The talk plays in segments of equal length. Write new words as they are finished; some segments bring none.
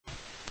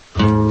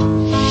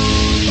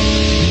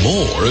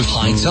more of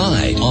High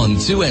Tide on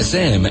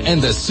 2SM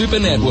and the Super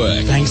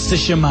Network. Thanks to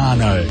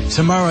Shimano.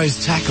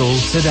 Tomorrow's tackle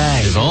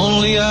today. If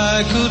only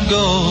I could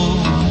go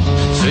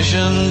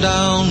fishing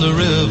down the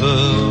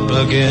river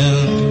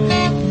again.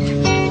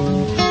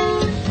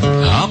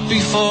 Up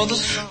before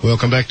the...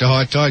 Welcome back to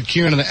High Tide.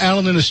 Kieran and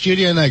Alan in the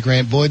studio. No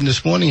Grant Boyden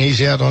this morning.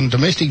 He's out on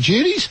domestic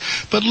duties.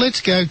 But let's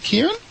go,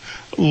 Kieran.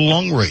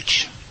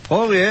 Longreach.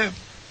 Oh, yeah.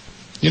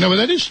 You know where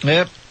that is?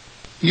 Yep.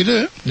 You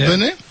do? Yep. Been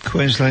there?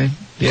 Queensland.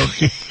 Yep.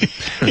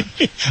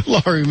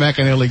 Laurie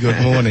McAnally,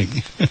 good morning.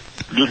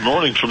 Good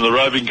morning from the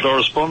roving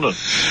correspondent.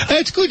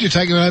 That's good. You're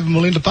taking over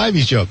Melinda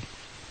Pavey's job.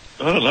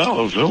 I don't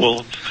know.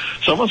 Well,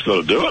 someone's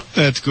got to do it.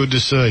 That's good to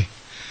see.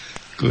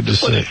 Good to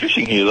see. There's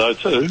fishing here, though,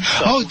 too.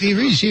 So oh, there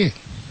is, yeah.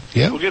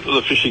 Yeah. We'll get to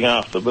the fishing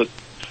after, but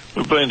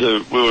we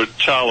were at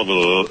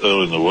Charleville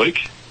early in the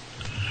week,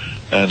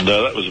 and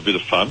that was a bit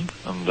of fun.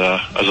 And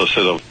as I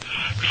said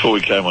before we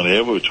came on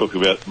air, we were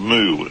talking about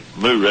Moo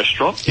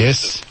Restaurant.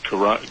 Yes.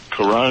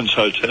 Corone's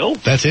Hotel.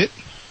 That's it.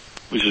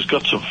 Which has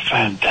got some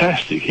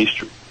fantastic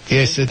history.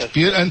 Yes, it's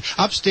beautiful. And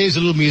upstairs, a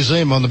little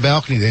museum on the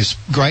balcony there's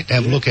great to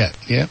have a look at.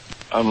 Yeah.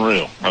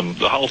 Unreal. And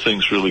the whole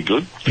thing's really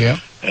good. Yeah.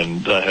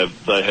 And they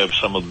have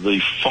some of the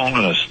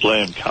finest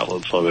lamb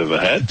cutlets I've ever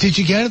had. Did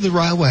you go to the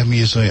Railway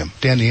Museum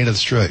down the end of the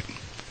street?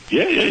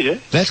 Yeah.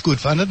 That's good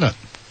fun, isn't it?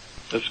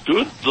 That's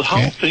good. The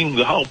whole thing,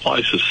 the whole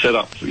place is set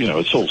up,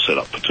 it's all set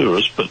up for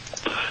tourists, but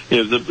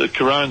yeah, the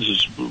Corone's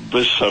is,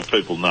 best so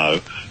people know,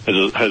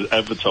 has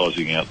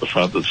advertising out the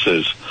front that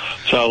says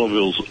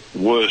Charleville's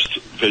worst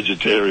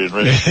vegetarian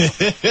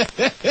restaurant.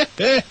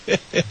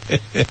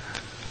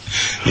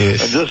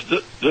 Yes.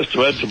 And just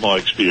to add to my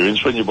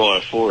experience, when you buy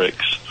a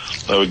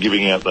 4X, they were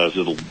giving out those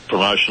little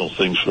promotional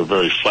things for a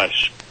very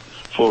flash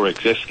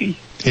 4X esky.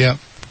 Yeah.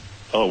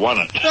 I won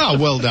it. Oh,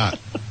 well done.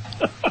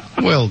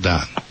 Well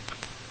done.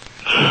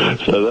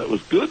 So that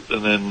was good.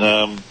 And then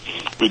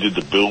we did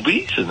the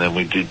Bilbies, and then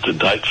we did the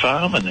Date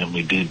Farm, and then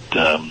we did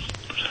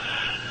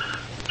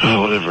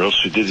whatever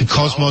else we did.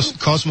 Cosmos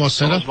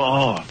Centre?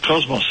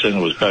 Cosmos Centre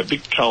was great.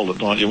 Big cold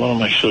at night. You want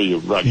to make sure you're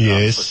rugged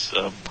up.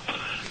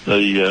 But,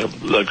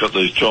 they've got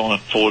these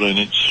giant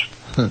 14-inch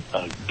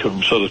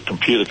sort of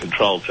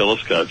computer-controlled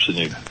telescopes,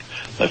 and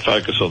they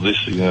focus on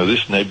this,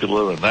 this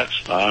nebula and that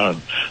star.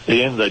 And at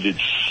the end, they did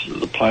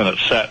the planet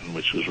Saturn,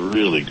 which was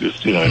really good,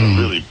 a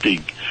really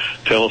big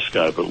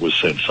telescope. It was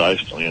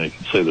sensational. You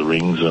can see the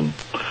rings and,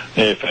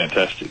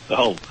 fantastic.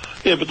 But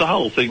the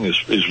whole thing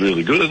is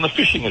really good. And the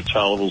fishing at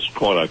Charleville's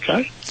quite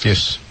okay.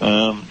 Yes.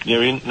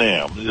 You're in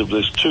now.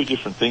 There's two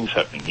different things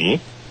happening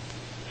here.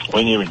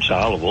 When you're in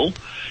Charleville,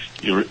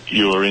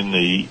 you're in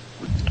the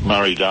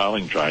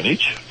Murray-Darling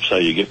drainage, so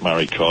you get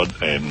Murray cod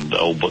and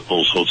all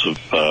sorts of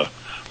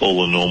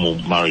all the normal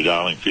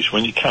Murray-Darling fish.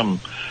 When you come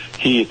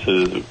here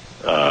to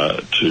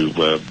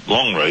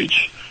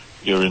Longreach,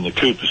 you're in the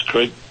Cooper's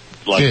Creek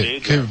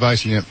Lake. Cooper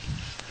Basin, yep.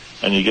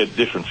 And you get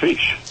different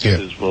fish. Yeah.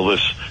 There's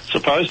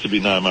supposed to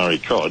be no Murray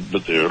cod,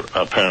 but there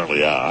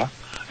apparently are.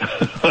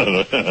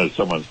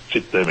 Someone's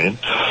tipped them in.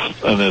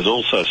 And there's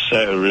also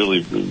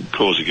really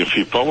causing a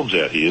few problems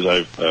out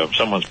here.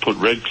 Someone's put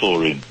red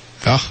claw in.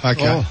 Oh,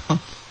 okay.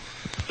 Oh.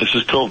 This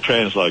is called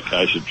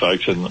translocation,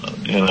 folks, and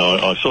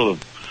I sort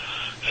of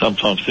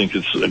sometimes think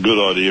it's a good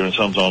idea and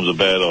sometimes a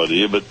bad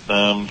idea, but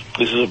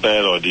this is a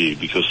bad idea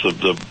because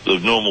the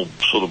normal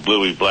sort of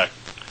bluey black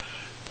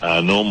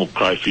normal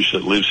crayfish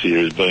that lives here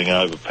is being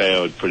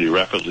overpowered pretty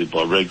rapidly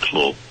by red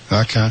claw.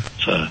 Okay.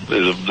 So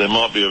there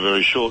might be a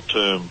very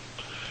short-term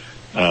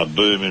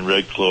boom in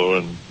red claw,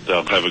 and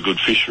they'll have a good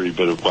fishery,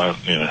 but it won't.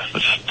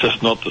 It's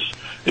just not this.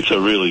 It's a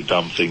really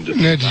dumb thing to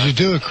do. Now, did you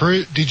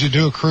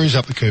do a cruise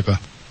up the Cooper?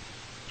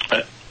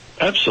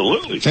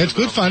 Absolutely. That's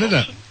good fun, isn't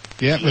it?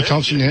 Yeah, the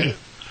Thompson. Yeah.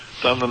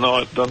 Done the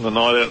night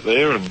out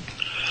there, and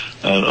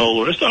all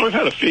the rest. Oh, we've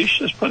had a fish.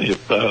 There's plenty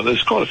of.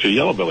 There's quite a few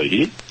yellowbelly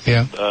here.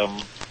 Yeah.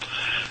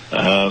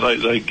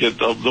 They get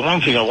the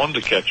one thing I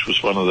wanted to catch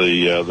was one of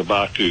the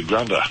Barcoo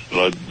grunter,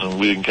 but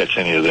we didn't catch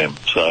any of them.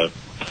 So.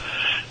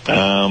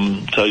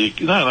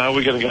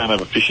 We're going to go and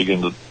have a fish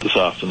again this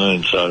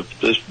afternoon. So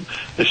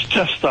it's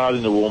just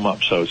starting to warm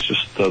up. So it's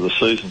just the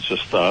season's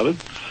just started.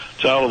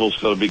 Charleville's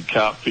got a big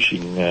carp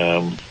fishing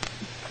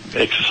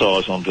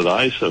exercise on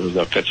today, so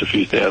they'll catch a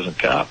few thousand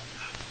carp.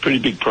 Pretty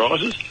big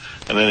prizes.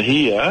 And then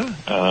here,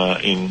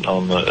 at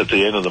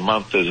the end of the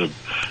month, there's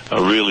a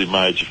really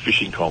major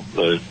fishing comp.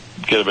 They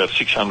get about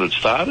 600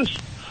 starters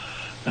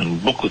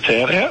and book the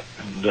town out,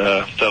 and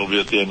that'll be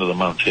at the end of the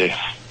month. Yeah.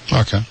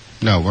 Okay.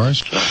 No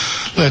worries.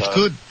 That's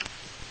good.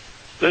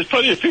 There's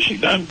plenty of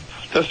fishing done.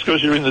 Just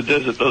because you're in the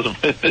desert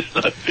doesn't mean there's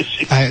no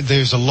fishing.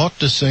 There's a lot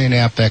to see in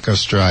Outback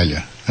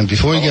Australia. And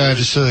before you go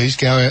overseas,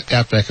 go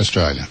Outback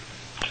Australia.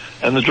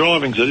 And the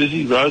driving's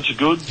easy. Roads are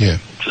good. Yeah.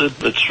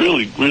 It's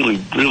really, really,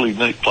 really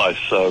neat place.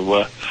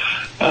 So, as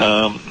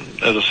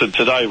I said,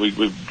 today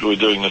we're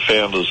doing the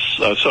Founders...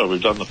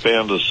 we've done the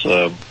Founders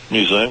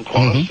Museum,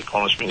 Qantas, the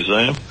Qantas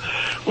Museum.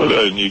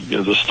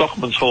 The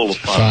Stockman's Hall of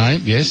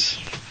Fame. Yes.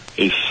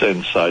 Is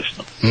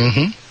sensational.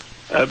 Mm-hmm.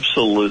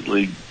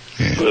 Absolutely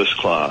first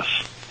class.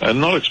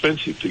 And not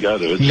expensive to go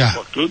to. It's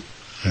quite good.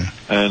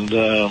 And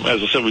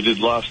as I said, we did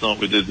last night.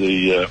 We did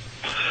the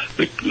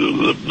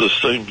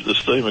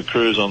steamer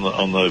cruise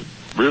on the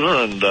river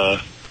and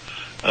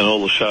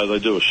all the show. They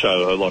do a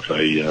show like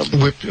a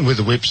whip with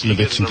the whips and the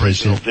bits and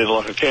pieces. Yeah,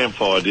 like a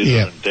campfire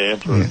dinner and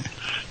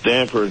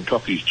damper and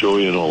Cocky's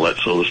Joy and all that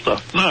sort of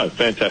stuff. No,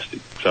 fantastic.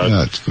 So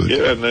that's good.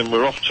 Yeah, and then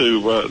we're off to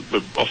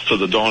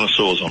the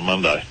dinosaurs on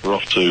Monday. We're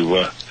off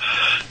to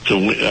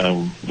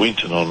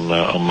Winton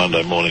on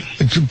Monday morning.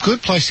 It's a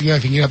good place to go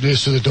if you can get up there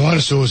to the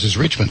dinosaurs is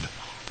Richmond.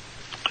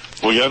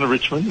 We're going to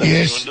Richmond and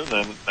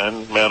Newington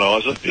and Mount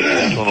Isa,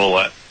 and all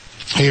that.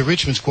 Yeah,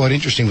 Richmond's quite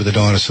interesting with the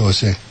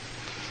dinosaurs there.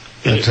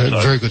 It's a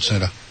very good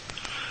centre.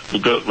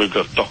 We've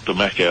got Dr.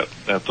 Mac out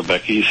the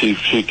back here.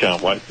 She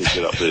can't wait to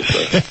get up there.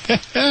 So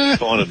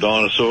find a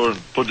dinosaur and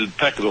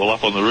pack it all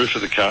up on the roof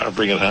of the car and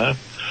bring it home.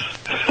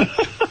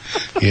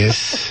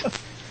 Yes.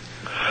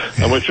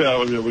 And we're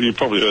travelling. Well, you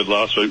probably heard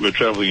last week we're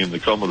travelling in the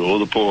Commodore.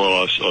 The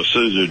poor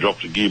Isuzu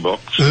dropped a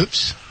gearbox.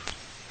 Oops.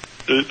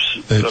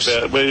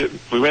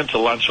 We went to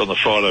lunch on the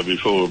Friday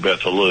before we were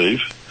about to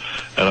leave,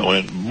 and it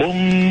went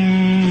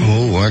boom.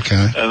 Oh,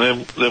 okay.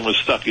 And then we're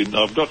stuck in.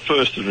 I've got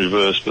first and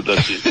reverse, but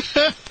that's it.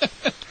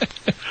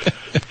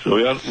 So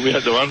we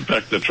had to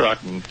unpack the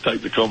truck and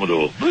take the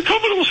Commodore. The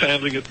Commodore's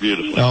handling it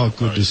beautifully. Oh,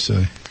 good to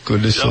see.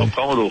 Good to see. The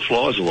Commodore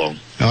flies along.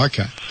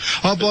 Okay.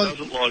 It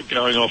doesn't like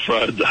going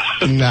off-road,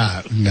 though.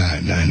 No,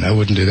 I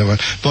wouldn't do that one.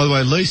 By the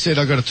way, Lee said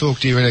I got to talk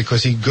to you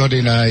because he got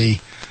in a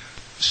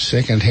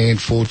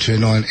second-hand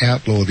 429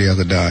 Outlaw the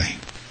other day.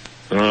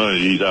 Oh,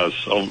 he does.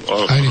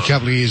 Only a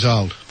couple of years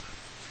old.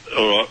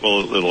 All right,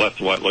 well, it'll have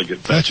to wait till I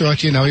get back. That's right,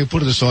 he'll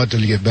put it aside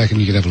till you get back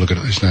and you can have a look at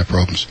it. There's no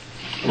problems.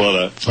 Well,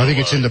 I think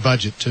it's in the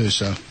budget too,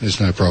 so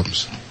there's no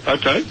problems.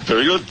 Okay,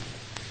 very good.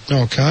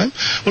 Okay.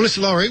 Well,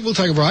 listen, Laurie, we'll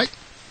take a break.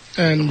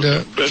 And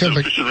come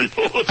back.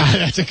 Report.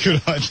 That's a good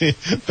idea.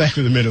 Back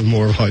with a minute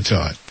more of High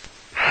Tide.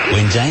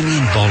 When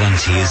Damien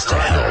volunteers to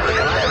help,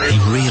 he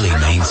really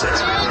means it.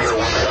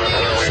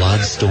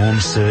 Flood,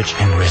 storm, search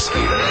and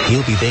rescue.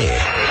 He'll be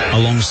there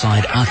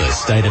alongside other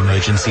state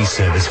emergency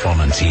service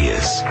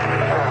volunteers.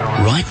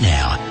 Right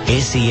now,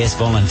 SES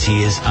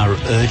volunteers are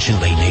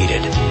urgently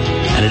needed.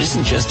 And it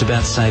isn't just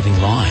about saving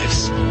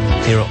lives.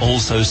 There are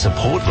also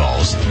support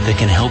roles that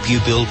can help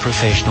you build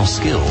professional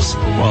skills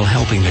while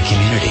helping the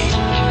community.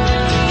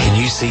 Can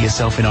you see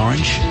yourself in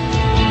orange?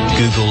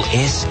 Google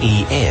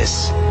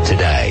SES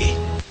today.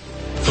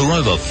 For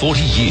over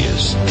 40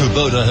 years,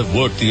 Kubota have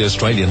worked the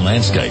Australian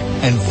landscape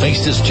and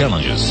faced its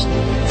challenges.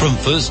 From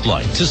first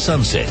light to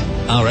sunset,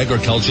 our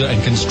agriculture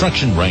and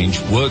construction range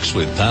works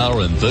with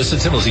power and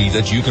versatility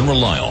that you can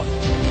rely on.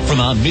 From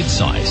our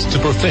mid-size to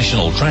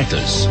professional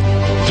tractors,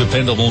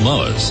 dependable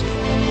mowers,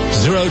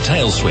 zero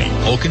tail swing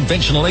or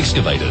conventional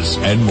excavators,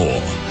 and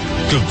more.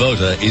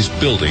 Kubota is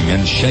building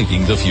and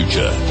shaping the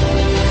future.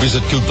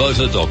 Visit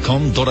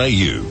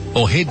kubota.com.au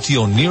or head to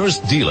your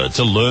nearest dealer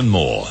to learn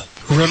more.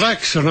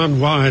 Relax and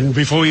unwind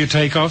before you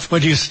take off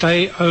when you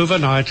stay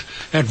overnight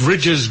at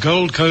Ridges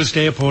Gold Coast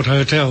Airport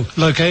Hotel.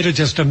 Located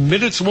just a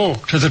minute's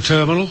walk to the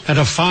terminal and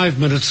a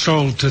 5-minute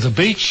stroll to the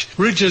beach,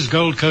 Ridges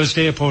Gold Coast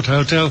Airport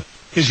Hotel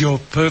is your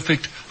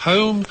perfect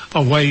home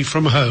away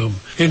from home.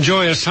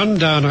 Enjoy a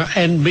sundowner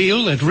and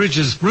meal at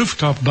Ridges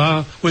Rooftop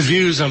Bar with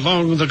views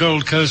along the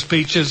Gold Coast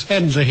beaches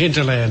and the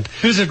hinterland.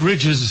 Visit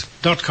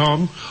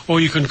ridges.com or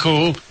you can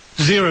call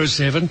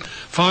 07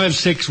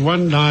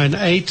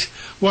 56198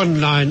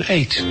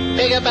 198.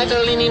 Bigger, better,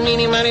 leany,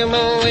 meeny, money,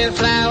 more and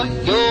flour.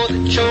 You're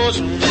the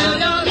chosen one.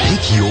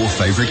 Pick your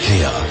favorite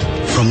Kia.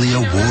 From the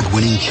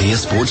award-winning Kia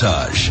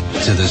Sportage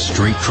to the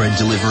street cred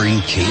delivering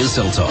Kia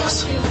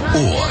Seltos,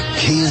 or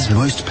Kia's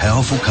most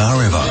powerful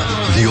car ever,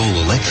 the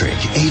all-electric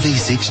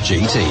EV6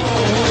 GT.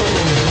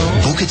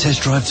 Book a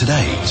test drive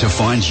today to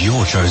find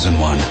your chosen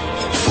one.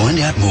 Find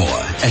out more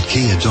at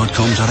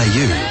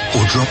kia.com.au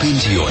or drop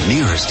into your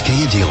nearest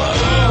Kia dealer.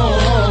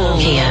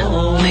 Kia,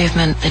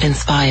 movement that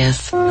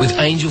inspires. With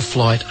Angel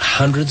Flight,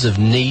 hundreds of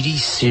needy,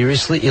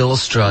 seriously ill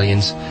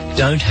Australians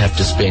don't have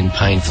to spend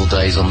painful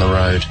days on the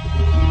road.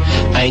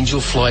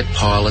 Angel Flight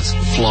pilots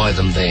fly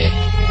them there,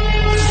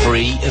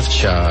 free of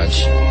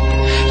charge,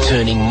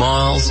 turning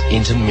miles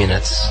into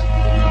minutes.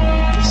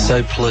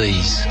 So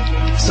please,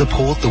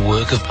 support the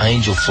work of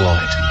Angel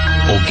Flight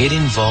or get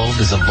involved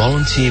as a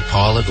volunteer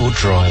pilot or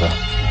driver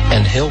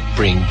and help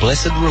bring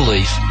blessed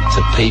relief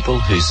to people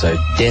who so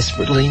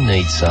desperately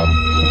need some.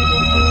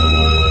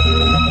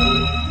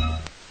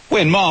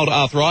 When mild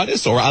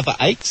arthritis or other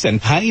aches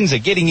and pains are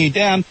getting you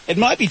down, it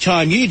might be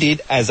time you did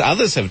as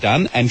others have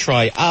done and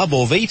try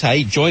Arbor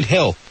Vitae Joint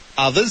Health.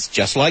 Others,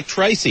 just like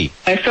Tracy.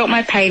 I felt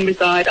my pain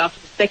reside after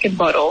the second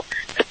bottle.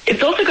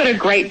 It's also got a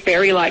great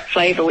berry-like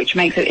flavour which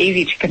makes it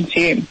easy to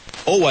consume.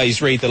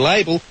 Always read the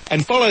label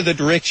and follow the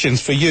directions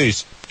for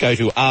use. Go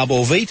to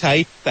Arbor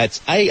Vitae,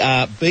 that's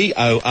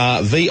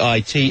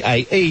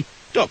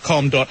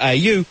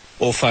ARBORVITAE.com.au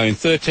or phone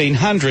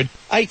 1300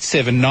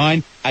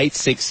 879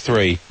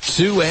 863.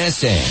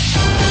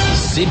 2SM.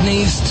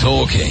 Sydney's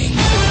talking.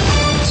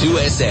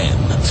 2SM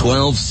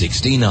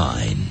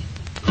 1269.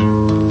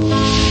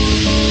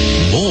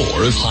 More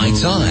hour of high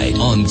tide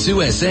on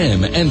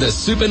 2SM and the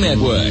Super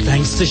Network.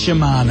 Thanks to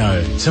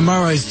Shimano.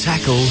 Tomorrow's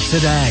tackle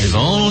today. If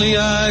only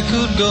I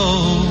could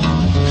go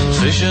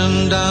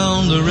fishing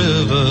down the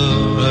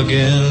river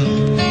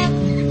again.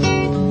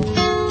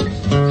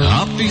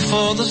 Up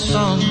before the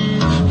sun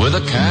with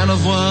a can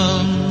of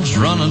worms,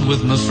 running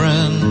with my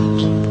friend.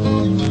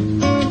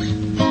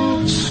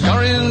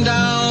 Scurrying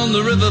down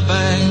the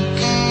riverbank,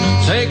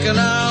 taking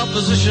our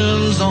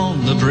positions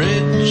on the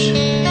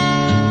bridge.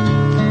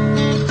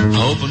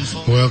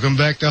 Welcome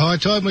back to High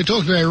Tide. We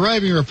talked about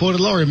roving reporter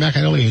Laurie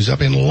McAnally, who's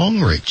up in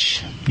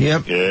Longreach.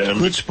 Yep. Yeah,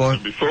 good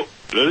spot.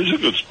 That is a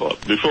good spot.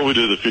 Before we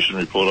do the fishing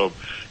report, I've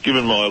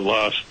given my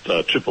last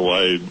trip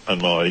away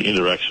and my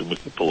interaction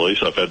with the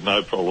police. I've had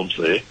no problems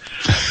there.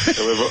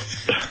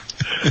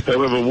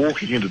 However,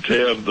 walking into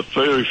town, the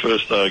very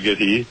first day I get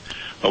here,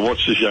 I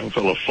watched this young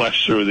fella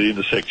flash through the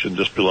intersection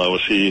just below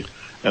us here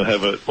and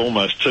have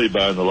almost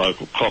T-bone the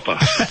local copper.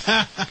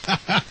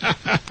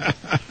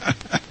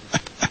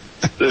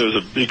 There was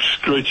a big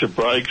screech of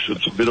brakes and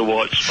some bit of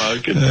white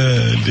smoke. And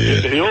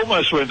he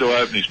almost went to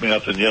open his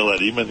mouth and yell at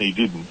him, and he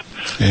didn't.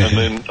 Yeah. And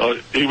then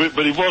but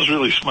he was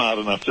really smart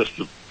enough just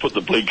to put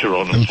the blinker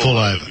on and pull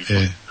over.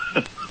 Yeah.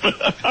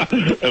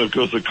 And of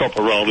course the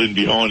copper rolled in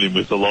behind him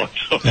with the lights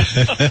on.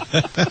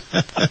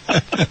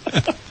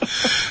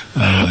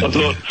 I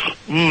thought,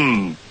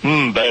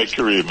 bad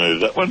career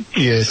move, that one.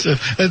 Yes.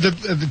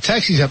 The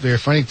taxis up there are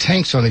funny.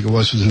 Tanks, I think it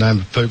was the name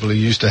of people who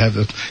used to have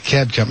the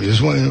cab company. It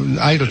was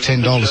 $8 or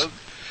 $10.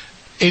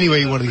 Anywhere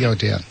you wanted to go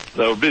down.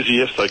 They were busy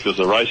yesterday because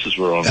the races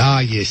were on. Ah,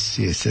 yes,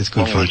 that's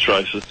good fun.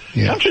 Races.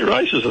 Yeah. Country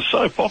races are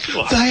so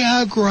popular. They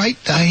are a great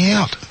day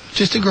out.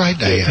 Just a great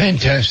day out.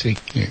 Fantastic.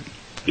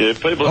 Yeah,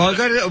 people...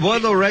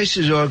 While the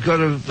races, I've got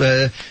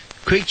a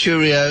quick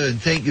cheerio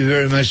and thank you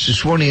very much to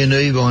Swanee and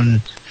Eve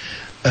on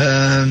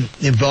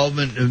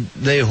involvement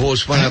of their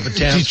horse one up at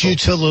town. Did you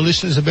tell the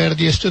listeners about it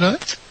yesterday?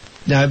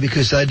 No,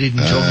 because they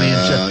didn't tell me.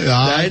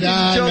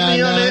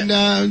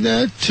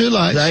 No, too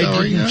late. They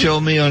didn't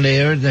tell me on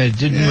air, and they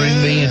didn't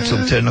ring me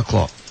until 10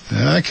 o'clock.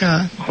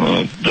 Okay.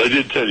 They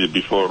did tell you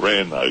before it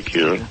ran, though,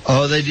 Kieran.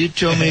 Oh, they did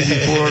tell me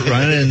before it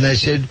ran, and they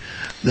said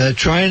the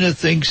trainer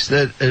thinks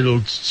that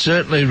it'll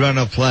certainly run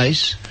a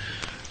place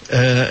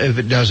if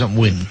it doesn't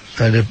win.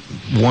 They'd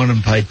have won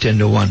and paid 10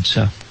 to 1,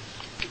 so...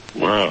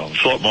 Wow.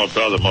 It's like my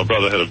brother. My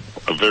brother had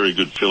a very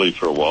good filly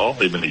for a while,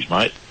 him and his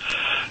mate,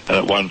 and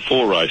it won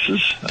 4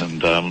 races,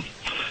 and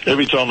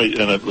every time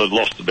it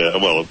lost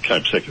it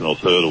came second or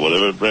third or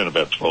whatever, it ran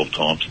about 12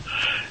 times.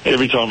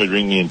 Every time he'd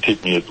ring me and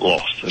tip me, it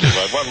lost.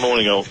 Anyway, one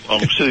morning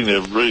I'm sitting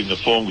there reading the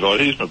form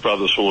guide. Here's my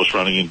brother's horse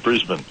running in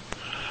Brisbane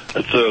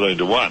at 13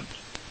 to 1.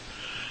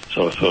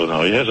 So I thought,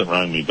 no, he hasn't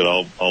rung me, but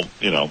I'll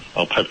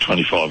have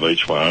 25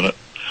 each way on it.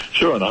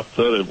 Sure enough,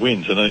 13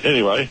 wins. And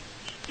anyway,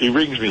 he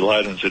rings me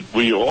later and said,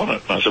 were you on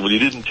it? And I said, well, you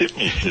didn't tip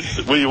me. He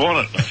said, were you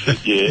on it? And I said,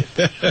 yeah.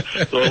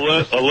 So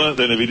I learned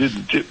then if he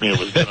didn't tip me, it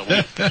was going to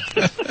win.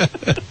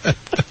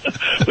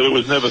 But it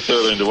was never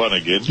 13 to 1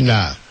 again.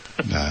 No.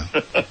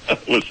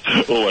 It was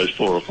always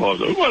 4 or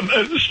 5.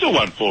 It still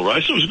won 4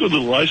 races. It was a good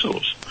little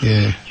racehorse.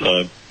 Yeah.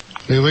 So...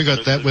 Yeah, we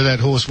got that with that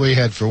horse we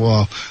had for a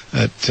while.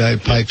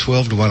 Paid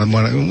 12 to 1 and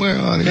one.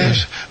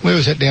 Where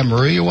was that, down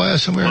Maruya way or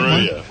somewhere?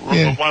 Maruya.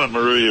 One at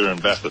Maruya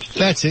and Bathurst.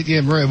 That's it,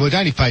 yeah, Maruya. Well, it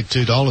only paid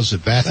 $2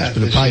 at Bathurst,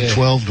 but it paid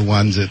 12 to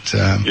 1s at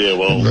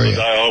Maruya. The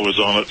day I was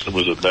on it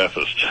was at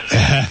Bathurst.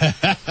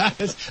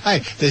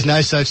 Hey, there's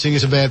no such thing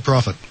as a bad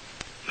profit.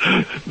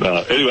 No.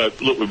 Anyway,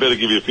 look, we better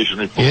give you a fishing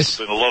report. Yes.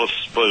 There's been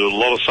a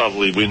lot of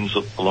southerly winds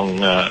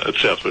along at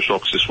South West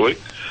Rocks this week,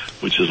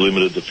 which has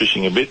limited the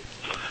fishing a bit.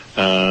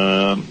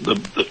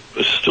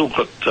 There's still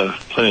got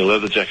plenty of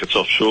leather jackets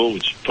offshore,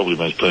 which probably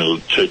means plenty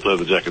of cheap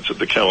leather jackets at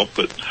the co-op,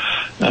 but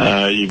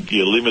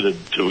you're limited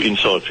to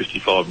inside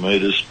 55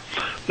 metres.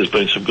 There's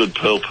been some good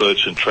pearl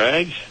perch and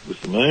trag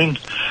with the moon,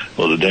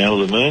 or the down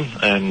of the moon,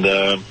 and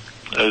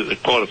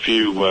quite a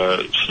few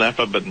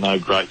snapper, but no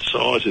great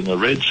size in the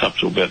reds, up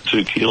to about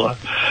 2 kilo.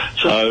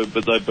 So,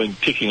 but they've been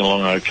ticking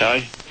along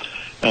okay.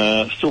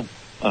 Still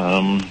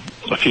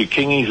a few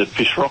kingies at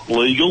Fish Rock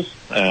legal.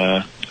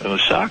 And the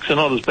sharks are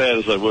not as bad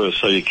as they were,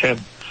 so you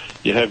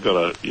have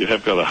got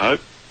to hope.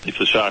 If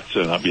the sharks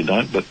turn up, you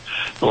don't. But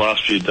the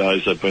last few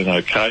days they've been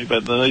okay.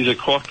 But these are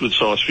quite good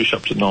sized fish,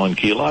 up to 9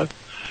 kilo.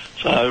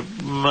 So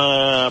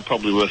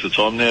probably worth the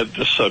time. Now,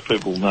 just so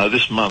people know,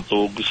 this month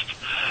August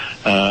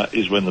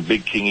is when the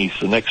big kingies,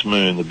 the next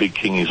moon, the big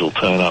kingies will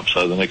turn up.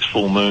 So the next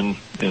full moon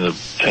in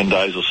 10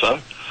 days or so,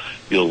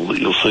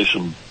 you'll see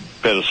some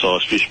better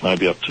sized fish,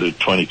 maybe up to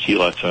 20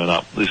 kilo turn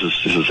up. This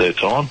is their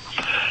time.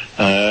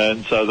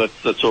 And so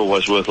that's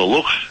always worth a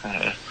look.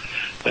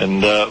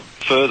 And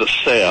further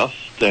south,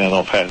 down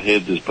off Hat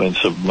Head, there's been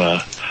some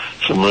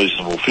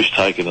reasonable fish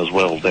taken as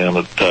well down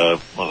at,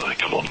 what do they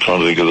call it? I'm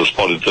trying to think of the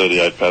spot in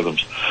 38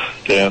 fathoms.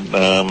 Down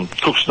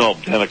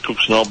at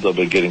Cook's Knob, they've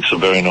been getting some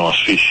very nice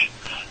fish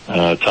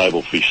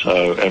table fish,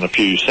 and a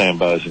few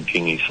sambos and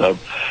kingies. So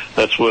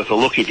that's worth a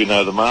look if you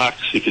know the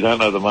marks. If you don't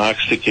know the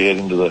marks, stick your head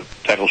into the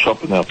tackle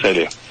shop and they'll tell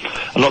you.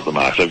 And not the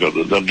marks, they'll give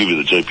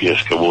you the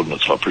GPS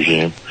coordinates, I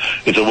presume.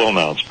 It's a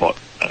well-known spot.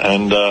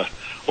 And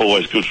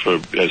always good for,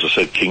 as I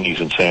said, kingies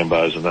and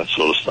sambos and that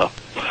sort of stuff.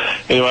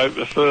 Anyway,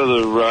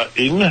 further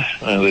in,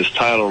 there's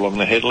tailor along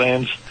the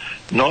headlands.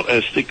 Not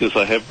as thick as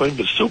they have been,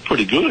 but still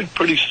pretty good.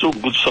 Still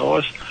good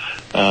size.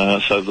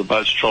 So the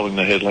boats trolling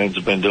the headlands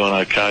have been doing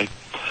okay.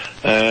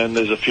 And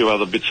there's a few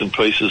other bits and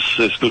pieces.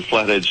 There's good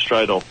flathead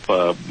straight off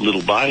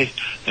Little Bay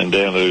and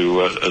down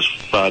to as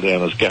far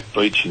down as Gap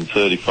Beach in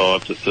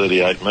 35 to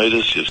 38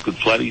 metres. Just good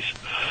flatties.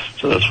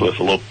 So that's worth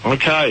a look.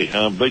 Okay,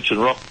 beach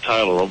and rock,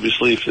 tailor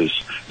obviously. If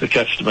there's to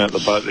catch them out the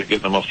boat, they're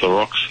getting them off the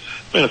rocks.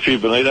 Been a few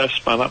bonitos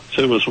spun up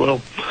too as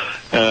well.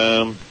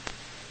 And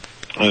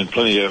there's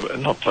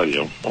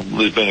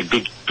been a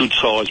good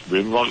sized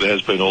brim, like there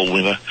has been all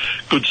winter.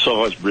 Good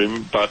sized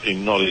brim, but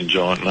not in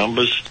giant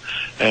numbers.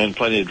 And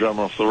plenty of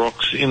drummer off the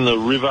rocks. In the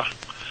river,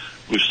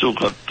 we've still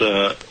got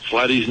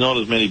flatties, not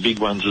as many big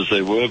ones as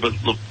there were, but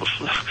look,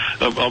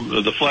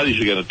 the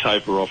flatties are going to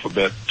taper off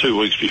about 2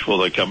 weeks before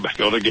they come back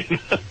on again.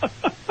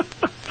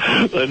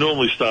 They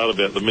normally start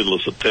about the middle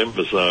of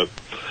September, so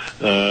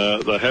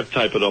they have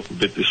tapered off a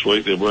bit this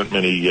week. There weren't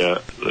many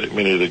of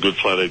the good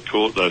flathead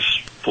caught, those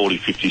 40,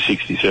 50,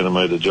 60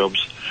 centimetre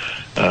jobs.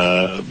 They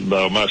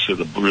were mostly at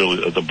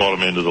the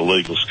bottom end of the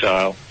legal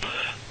scale.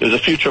 There's a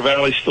few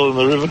trevally still in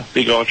the river,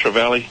 big eye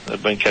trevally.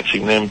 They've been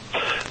catching them.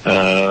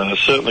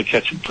 Certainly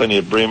catching plenty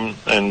of brim,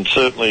 and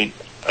certainly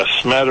a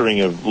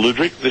smattering of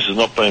luderick. This has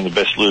not been the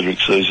best luderick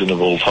season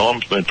of all time.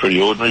 It's been pretty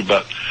ordinary,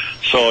 but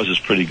size is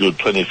pretty good.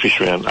 Plenty of fish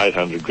around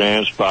 800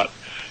 grams, but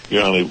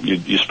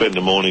you spend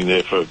the morning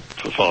there for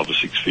 5 or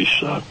 6 fish.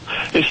 So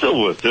it's still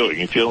worth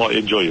doing. If you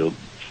enjoy your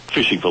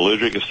fishing for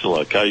luderick, it's still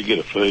okay. You get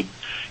a feed.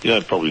 You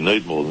don't probably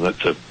need more than that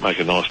to make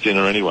a nice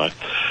dinner anyway.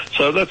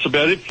 So that's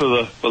about it for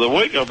the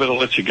week. I better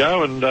let you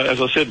go. And as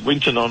I said,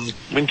 Winton on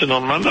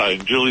Monday.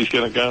 And Julie's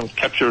going to go and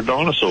capture a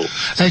dinosaur.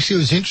 Actually, it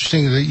was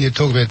interesting that you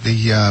talk about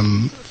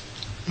the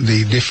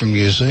different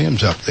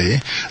museums up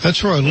there.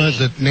 That's where I learned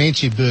that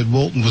Nancy Bird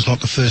Walton was not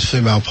the first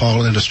female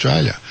pilot in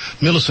Australia.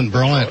 Millicent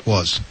Bryant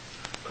was.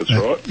 That's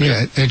right.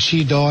 Yeah, and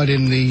she died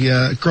in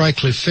the Grey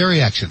Cliff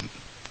Ferry accident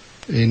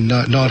in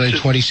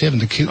 1927,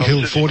 the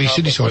killed 40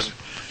 Sydney sides.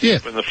 Yeah.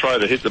 When the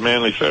freighter hit the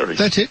Manly Ferry.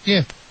 That's it,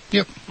 yeah.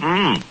 Yep.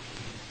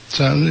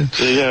 So,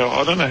 yeah,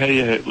 I don't know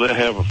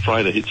how a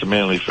freighter hits a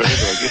Manly Ferry, but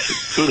I guess it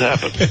could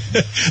happen.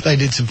 They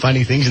did some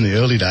funny things in the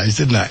early days,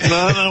 didn't they?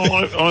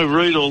 No, I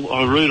read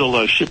all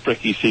those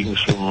shipwrecky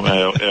things from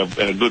our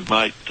good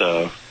mate,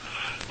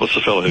 what's the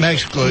fellow who...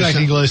 Max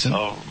Gleason.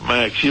 Oh,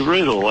 Max, you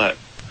read all that.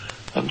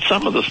 And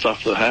some of the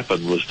stuff that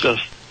happened was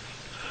just,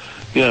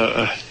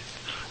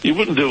 you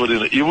wouldn't do it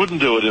in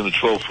a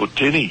 12-foot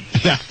tinny.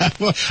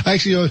 Well,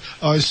 actually,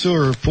 I saw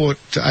a report,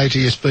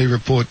 ATSB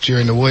report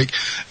during the week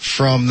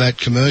from that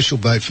commercial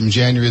boat from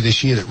January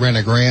this year that ran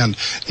aground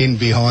in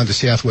behind the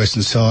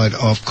southwestern side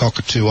of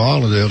Cockatoo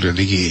Island earlier in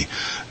the year.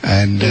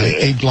 And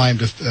he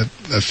blamed a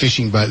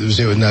fishing boat that was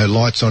there with no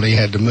lights on. He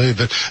had to move,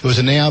 but it was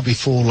an hour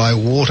before low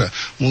water.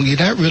 Well, you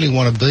don't really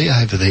want to be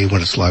over there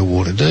when it's low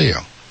water, do you?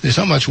 There's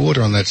not much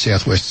water on that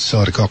southwestern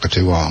side of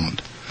Cockatoo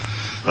Island.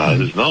 No,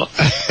 there's not.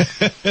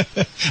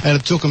 And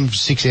it took them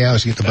 6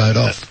 hours to get the boat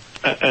off.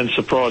 And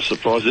surprise,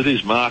 surprise, it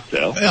is marked,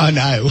 Al. I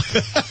know.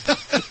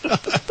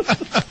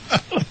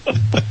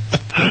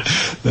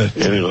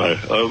 Anyway,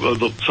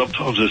 look,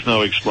 sometimes there's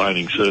no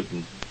explaining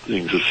certain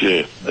things.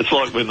 It's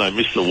like when they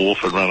miss the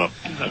wharf and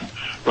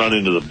run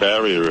into the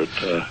barrier at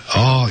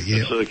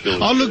Circular.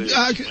 Oh, look,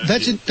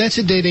 that's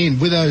a dead end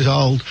with those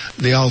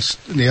the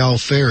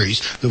old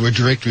ferries that were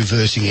direct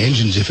reversing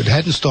engines. If it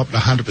hadn't stopped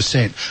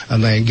 100%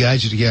 and they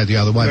engaged it to go the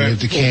other way, move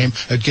the cam,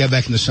 it'd go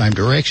back in the same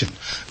direction.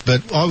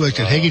 But I worked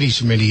at Hegarty's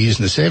for many years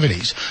in the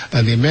 70s,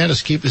 and the amount of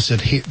skippers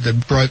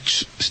that broke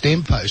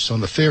stem posts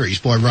on the ferries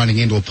by running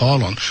into a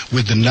pylon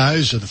with the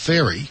nose of the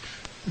ferry,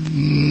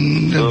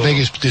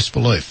 beggars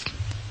disbelief.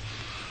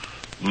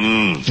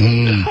 I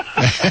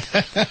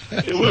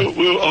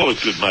was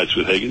good mates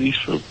with Hegarty's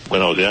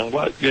when I was young,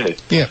 bloke.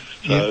 Yeah.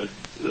 So,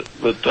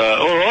 but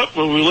all right.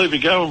 Well, we'll leave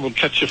you go, and we'll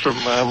catch you from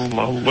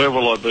where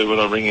will I be when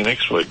I ring you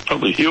next week?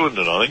 Probably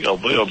Hewenden, I think I'll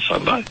be on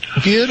Sunday.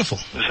 Beautiful.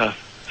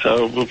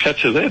 So we'll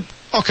catch you then.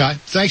 Okay.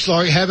 Thanks,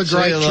 Laurie. Have a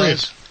great trip.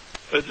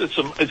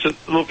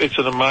 It's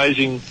an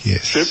amazing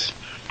trip.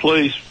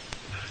 Please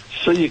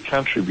see your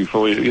country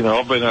before you.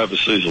 I've been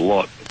overseas a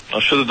lot. I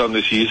should have done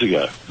this years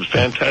ago. It was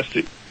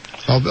fantastic.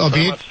 I'll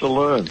be much to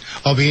learn.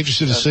 I'll be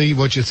interested to see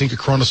what you think of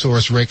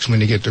Chronosaurus Rex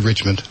when you get to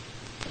Richmond.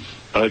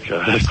 Okay,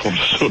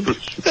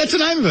 Chronosaurus. That's the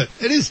name of it.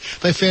 It is.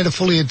 They found a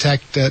fully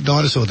intact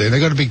dinosaur there. They've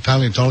got a big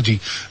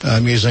paleontology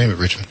museum at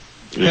Richmond.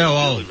 Yeah,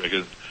 how old?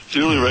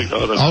 Julie reckons. I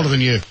don't know. Older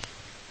than you.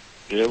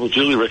 Yeah, well,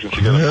 Julie reckons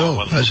you're going to find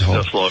one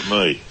just like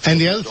me.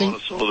 And the other thing...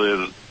 Dinosaur there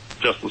that's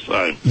just the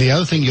same. The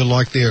other thing you'll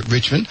like there at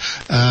Richmond...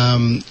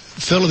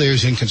 fella there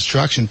is in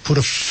construction, put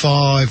a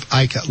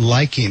 5-acre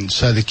lake in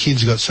so the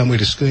kids got somewhere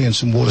to ski and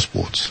some water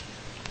sports.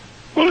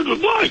 What a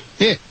good lake.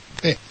 Yeah,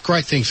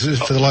 great things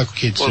for the local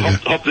kids. Well,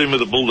 hopped in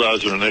with a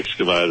bulldozer and an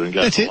excavator and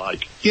go to the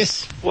lake.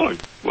 Yes. What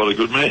a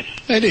good man.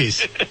 It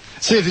is.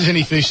 See if there's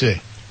any fish there.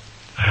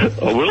 I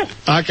will.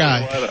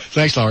 Okay.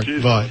 Thanks, Laurie.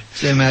 Cheers, Bye. mate.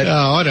 See you, mate.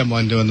 Oh, I don't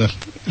mind doing the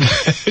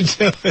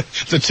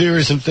the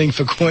tourism thing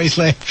for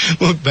Queensland.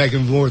 We'll look back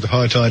and more at the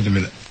high tide in a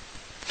minute.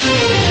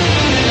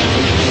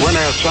 When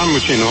our son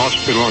was in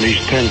hospital on his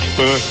 10th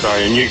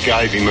birthday and you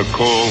gave him a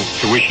call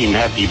to wish him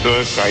happy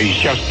birthday,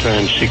 he's just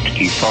turned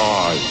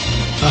 65.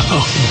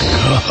 Oh,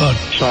 God.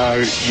 So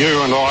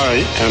you and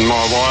I and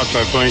my wife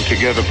have been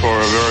together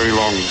for a very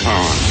long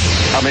time.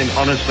 I mean,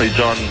 honestly,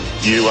 John,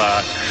 you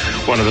are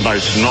one of the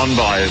most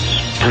non-biased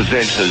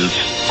presenters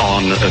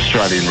on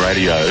Australian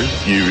radio.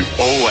 You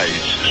always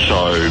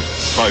show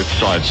both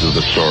sides of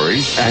the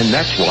story, and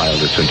that's why I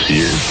listen to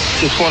you.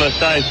 Just want to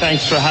say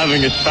thanks for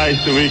having a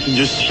space that we can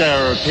just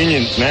share our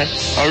opinions, man.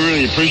 I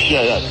really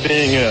appreciate that.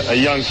 Being a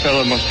young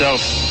fella myself,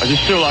 I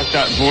just feel like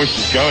that voice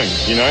is going,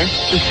 you know?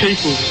 Just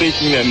people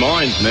speaking their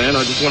minds, man.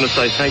 I just want to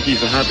say thank you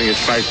for having a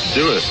space to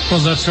do it.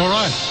 Well, that's all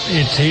right.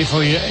 It's here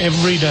for you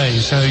every day,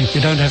 so you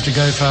don't have to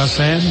go far,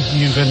 Sam.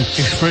 You can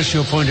express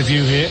your point of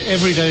view here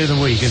every day of the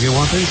week if you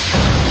want to.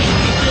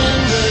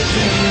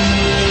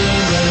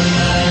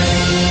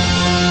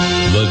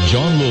 The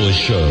John Lewis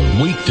Show,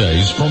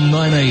 weekdays from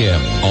 9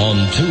 a.m.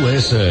 on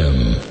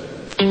 2SM.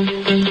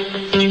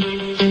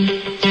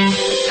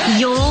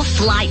 Your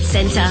Flight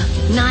Centre,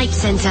 Night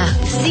Centre,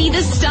 See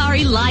the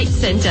Starry Light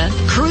Centre,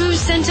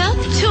 Cruise Centre,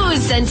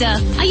 Tours Centre.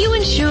 Are you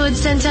insured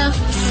Centre?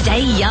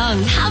 Stay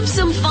young, have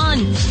some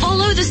fun,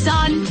 follow the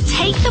sun,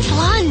 take the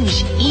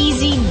plunge.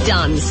 Easy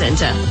done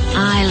Centre.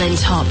 Island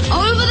Top,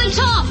 over the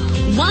top.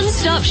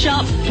 One-stop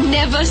shop,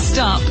 never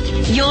stop.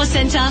 Your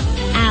centre,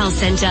 our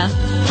centre,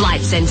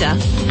 Flight Centre.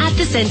 At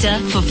the centre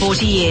for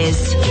 40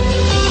 years.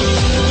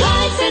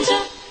 Flight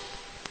Centre.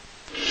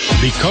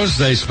 Because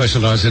they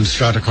specialise in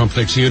strata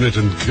complex unit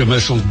and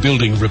commercial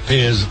building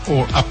repairs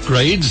or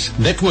upgrades,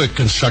 Network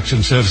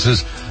Construction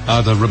Services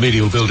are the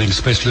remedial building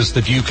specialists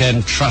that you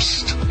can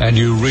trust, and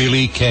you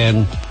really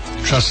can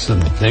trust them.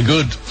 They're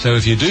good. So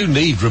if you do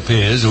need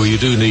repairs or you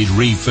do need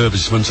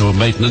refurbishments or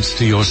maintenance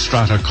to your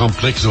strata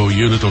complex or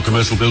unit or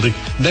commercial building,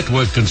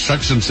 Network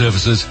Construction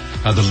Services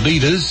are the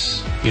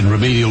leaders in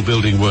remedial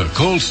building work.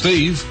 Call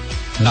Steve,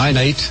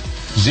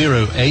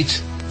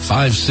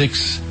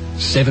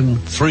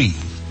 98085673.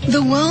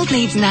 The world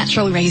needs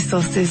natural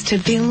resources to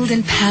build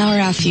and power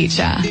our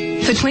future.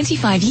 For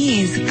 25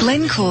 years,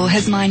 Glencore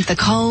has mined the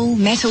coal,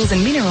 metals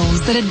and minerals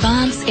that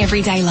advance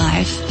everyday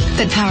life,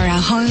 that power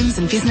our homes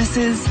and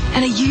businesses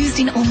and are used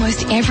in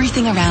almost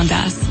everything around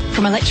us,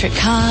 from electric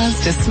cars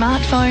to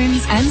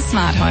smartphones and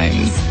smart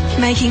homes,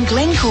 making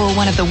Glencore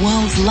one of the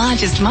world's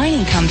largest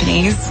mining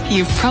companies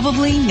you've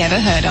probably never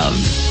heard of.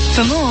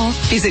 For more,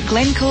 visit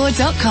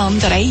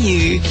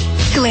glencore.com.au.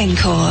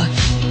 Glencore.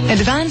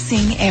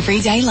 Advancing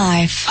everyday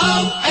life.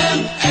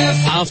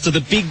 OMF. After the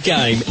big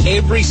game,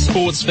 every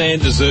sports fan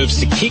deserves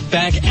to kick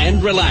back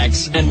and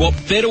relax, and what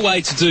better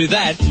way to do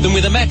that than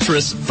with a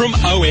mattress from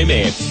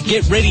OMF.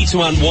 Get ready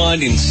to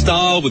unwind in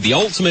style with the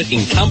ultimate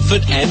in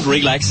comfort and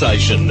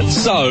relaxation.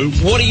 So,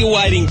 what are you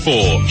waiting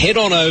for? Head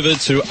on over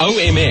to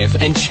OMF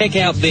and check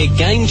out their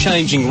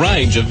game-changing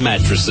range of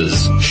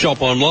mattresses.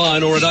 Shop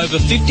online or at over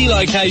 50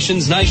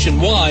 locations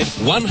nationwide,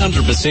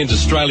 100%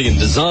 Australian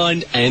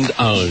designed and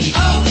owned.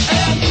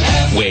 OMF.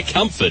 Where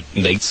comfort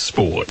meets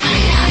sport.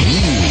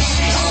 News,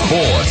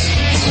 sport,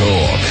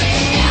 talk.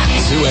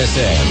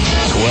 2SM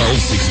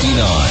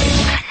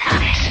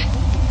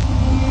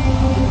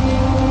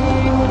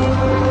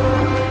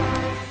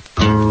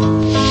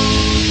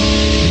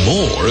 1269.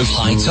 More of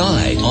High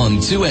Tide on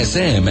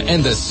 2SM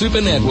and the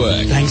Super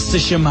Network. Thanks to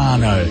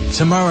Shimano.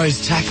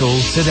 Tomorrow's tackle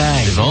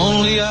today.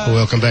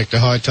 Welcome back to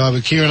High Tide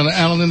with Kieran and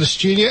Alan in the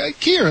studio.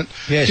 Kieran,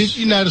 yes. Did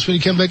you notice when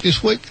you came back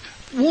this week,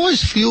 why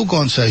is fuel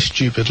gone so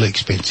stupidly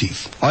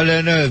expensive? I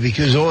don't know,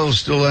 because oil's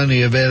still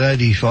only about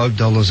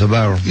 $85 a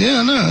barrel. Yeah,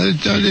 I know.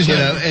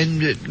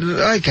 And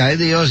okay,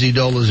 the Aussie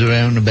dollar's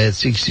around about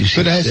 66.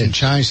 But it hasn't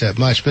changed that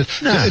much. But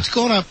no. It's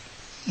gone up,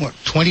 what,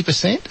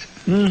 20%?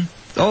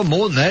 Oh,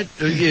 more than that.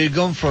 You've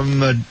gone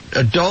from a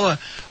dollar.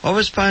 I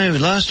was paying,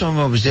 last time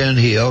I was down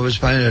here, I was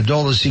paying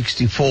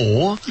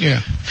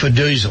 $1.64 for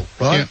diesel,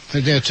 right? Yeah,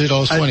 now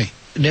 $2.20.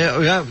 Now,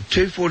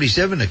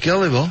 $2.47 a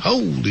Kellyville.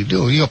 Holy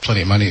do! You got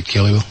plenty of money at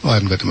Kellyville. I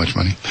haven't got that much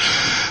money.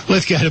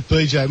 Let's go to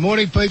PJ.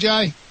 Morning,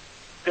 PJ.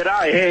 G'day,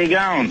 how you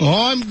going?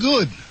 Oh, I'm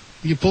good.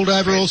 You pulled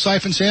over all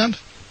safe and sound?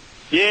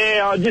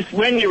 Yeah,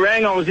 when you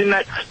rang, I was in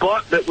that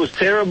spot that was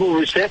terrible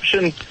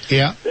reception.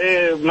 Yeah.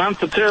 A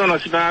month or two, and I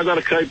said, no, I've got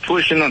to keep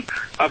pushing. And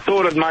I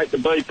thought I'd make the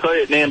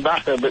BP at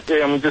Nambucca, but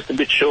I'm just a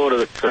bit short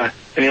of it. So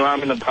anyway,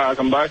 I'm in the park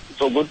on both. It's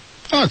all good.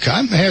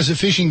 Okay. How's the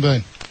fishing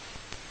been?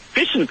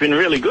 Fishing's been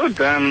really good.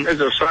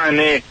 As I was saying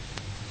there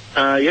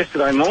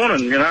yesterday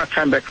morning, I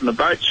came back from the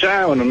boat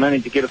show and I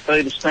managed to get a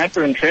feed of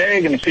snapper and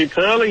tag and a few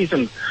pearlies,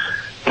 and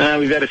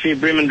we've had a few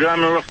brim and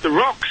drummer off the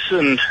rocks,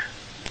 and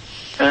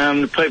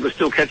the people are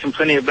still catching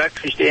plenty of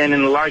blackfish down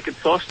in the lake at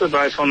Foster,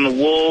 both on the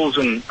walls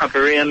and up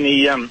around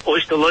the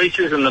oyster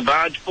leases and the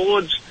barge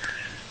boards.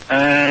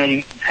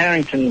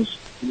 Harrington's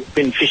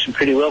been fishing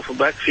pretty well for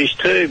blackfish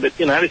too, but,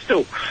 you know, there's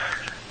still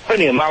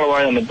plenty of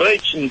mulloway on the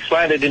beach and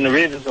flatted in the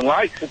rivers and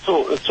lakes. It's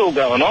all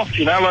going off,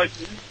 you know, like,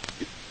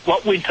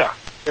 what winter?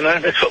 You know,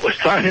 that's what we're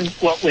saying,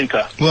 what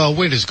winter? Well,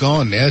 winter's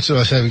gone now. That's what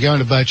I say. We go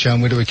into boat show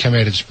and winter, we come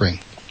out in spring.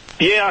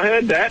 Yeah, I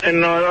heard that,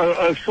 and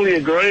I fully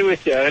agree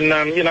with you.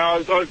 And, you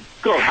know, I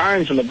got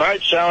home from the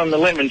boat show and the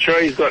lemon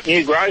tree's got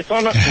new growth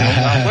on it.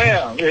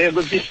 Wow, yeah,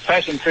 but this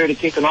passion fruit are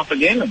kicking off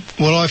again.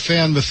 Well, I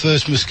found the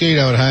first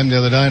mosquito at home the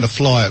other day and a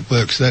fly at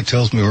work, so that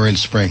tells me we're in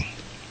spring.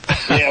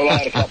 Yeah, I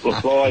laid a couple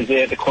of flies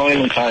there at the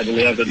cleaning table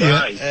the other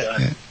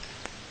day.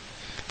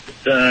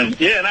 No,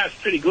 it's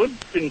pretty good.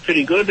 Been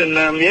pretty good, and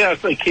I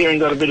think Kieran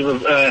got a bit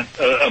of a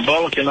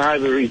bollocking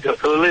over his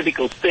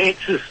political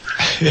stances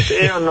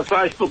there on the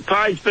Facebook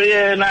page. But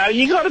yeah, no,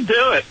 you got to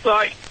do it.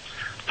 Like,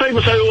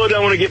 people say, "Oh, I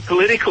don't want to get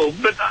political,"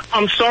 but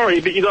I'm sorry,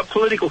 but you got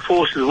political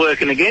forces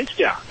working against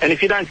you, and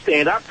if you don't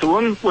stand up to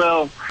them,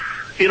 well,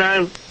 you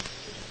know,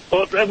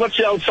 what's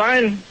the old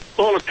saying?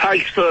 All it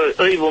takes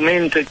for evil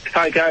men to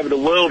take over the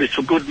world is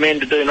for good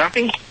men to do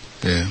nothing.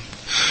 Yeah.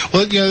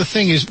 Well, you know, the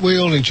thing is, we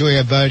all enjoy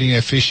our boating,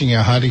 our fishing,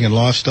 our hunting and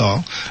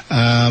lifestyle,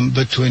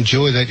 but to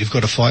enjoy that, you've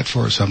got to fight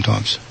for it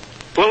sometimes.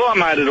 Well, I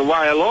made it a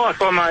way of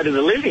life. I made it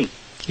a living.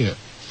 Yeah.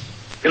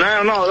 You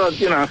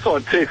know, I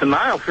fought tooth and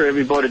nail for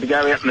everybody to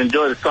go out and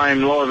enjoy the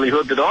same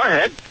livelihood that I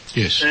had.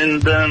 Yes.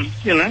 And,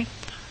 you know,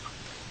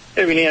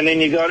 every now and then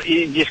you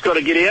just got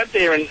to get out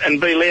there and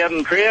be loud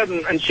and proud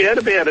and shout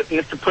about it. And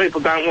if the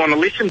people don't want to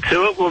listen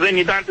to it, well, then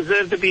you don't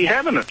deserve to be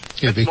having it.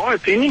 Yeah, that's my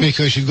opinion.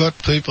 Because you've got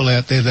people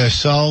out there, their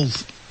sole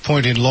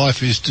point in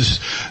life is to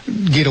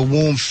get a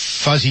warm,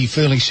 fuzzy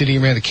feeling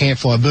sitting around a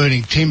campfire,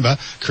 burning timber,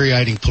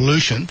 creating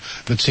pollution,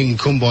 but singing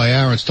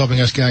Kumbaya and stopping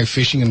us going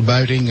fishing and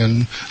boating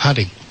and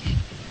hunting.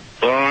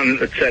 Well, and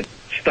it's that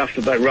stuff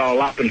that they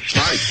roll up and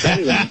smoke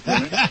too.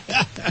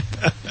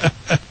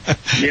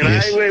 You know,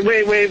 Yes.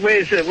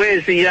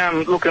 where's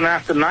the looking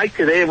after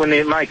nature there when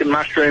they're making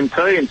mushroom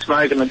tea and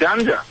smoking the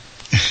ganja?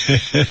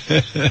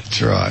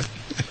 That's right.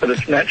 But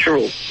it's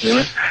natural, you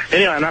know.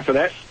 Anyway, enough of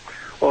that.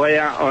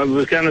 I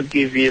was going to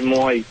give you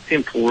my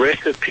simple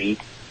recipe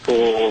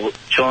for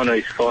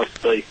Chinese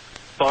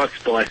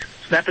five-spice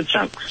snapper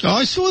chunks. Oh,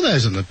 I saw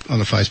those on the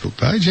Facebook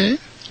page, yeah.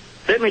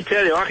 Let me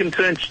tell you, I can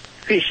turn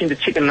fish into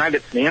chicken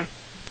nuggets now.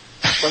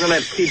 I'm going to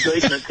have kids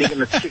eating it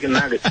thinking it's chicken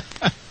nuggets.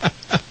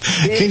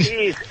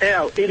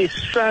 It is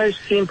so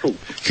simple.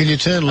 Can you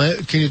turn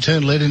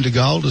lead into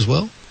gold as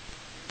well?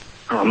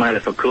 Oh, mate,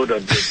 if I could,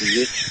 I'd do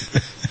it.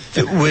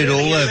 We'd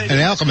all have an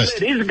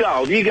alchemist. It is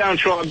gold. You go and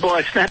try and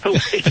buy a snapper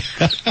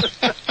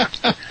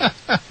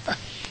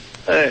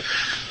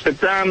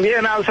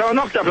so I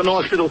knocked up a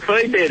nice little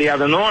feed there the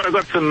other night. I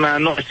got some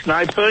nice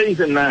snow peas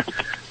and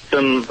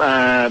some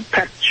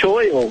pak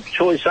choy or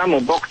choy sum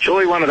or bok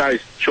choy, one of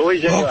those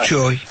choys. Bok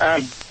choy.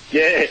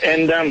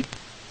 And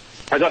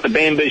I got the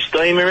bamboo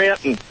steamer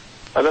out and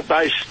I got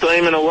those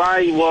steaming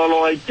away while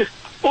all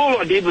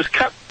I did was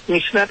cut my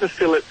snapper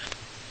fillets.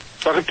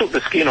 So I took the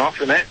skin off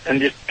and that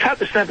and just cut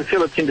the snapper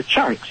fillets into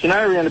chunks, you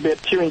know, around about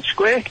 2-inch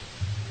square.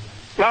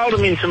 Rolled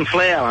them in some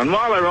flour, and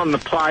while they were on the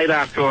plate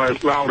after I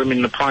rolled them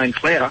in the plain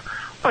flour,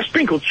 I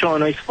sprinkled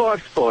Chinese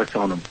five-spice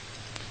on them.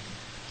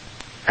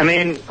 And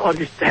then I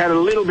just had a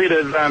little bit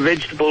of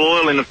vegetable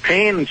oil in a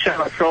pan and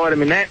fried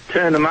them in that,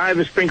 turned them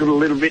over, sprinkled a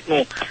little bit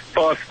more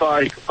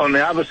five-spice on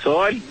the other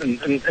side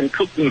and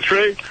cooked them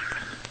through.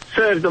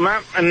 Served them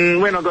up,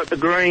 and when I got the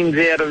greens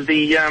out of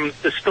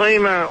the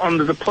steamer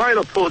onto the plate,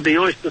 I poured the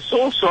oyster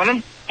sauce on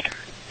them.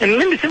 And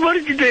Linda said, "What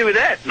did you do with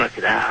that?" And I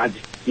said, I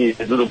just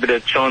used a little bit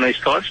of Chinese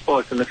five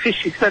spice in the fish.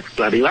 She said, "That's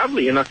bloody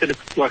lovely." And I said,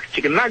 "It's like a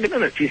chicken nugget,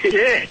 isn't it?" She said,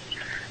 "Yeah."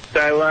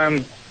 So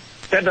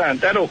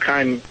that all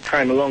came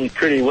along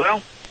pretty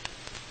well.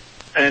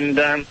 And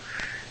the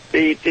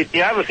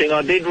other thing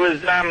I did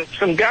was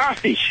some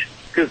garfish,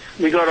 because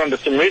we got onto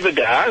some river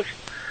gars.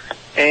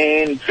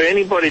 And for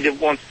anybody that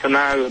wants to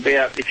know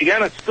about, if you're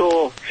going to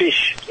store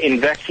fish in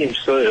vacuum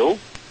seal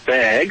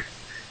bags,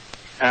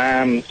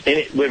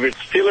 whether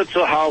it's fillets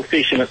or whole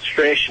fish and it's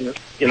fresh and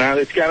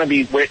it's going to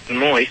be wet and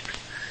moist,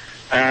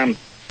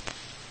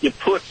 you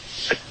put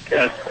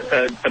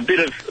a bit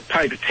of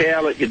paper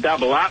towel that you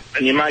double up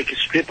and you make a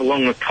strip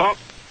along the top,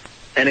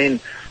 and then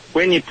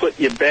when you put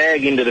your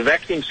bag into the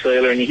vacuum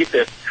sealer and you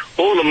hit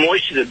all the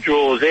moisture that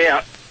draws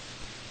out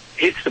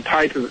hits the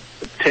paper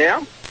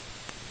towel,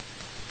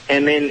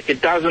 and then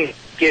it doesn't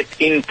get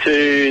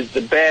into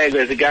the bag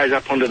as it goes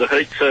up onto the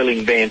heat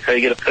sealing band, so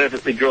you get a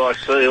perfectly dry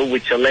seal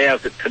which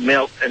allows it to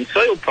melt and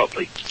seal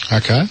properly.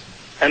 Okay.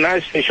 And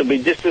those fish will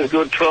be just as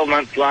good 12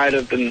 months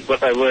later than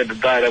what they were the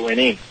day they went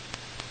in.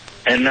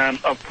 And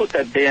I've put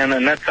that down,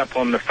 and that's up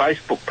on the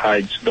Facebook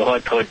page, the High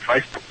Tide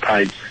Facebook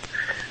page.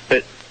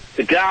 But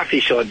the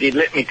garfish I did,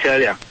 let me tell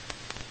you,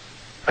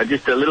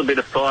 just a little bit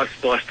of five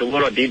spice to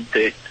what I did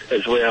there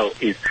as well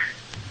is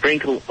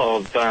sprinkle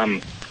of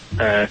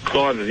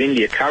Clive of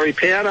India curry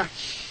powder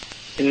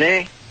in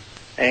there,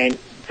 and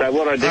so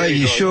what I did. Are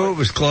you sure it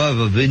was Clive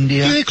of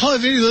India? Yeah, Clive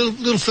of India,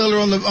 little fella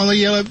on the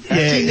yellow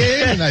thing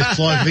there, and they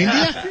Clive of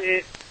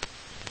India.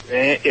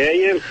 Yeah.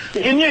 You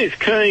can use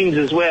Coons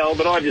as well,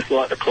 but I just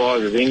like the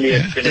Clyde of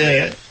India.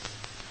 Yeah.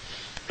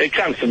 It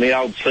comes from the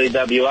old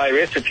CWA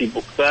recipe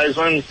book, those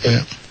ones.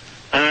 Yeah.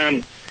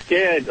 And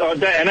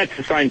that's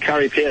the same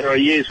curry powder I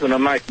use when I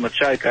make my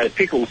choco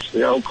pickles,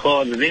 the old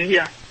Clyde of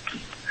India.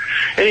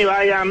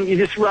 Anyway, you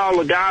just roll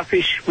the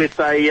garfish with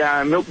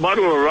a milk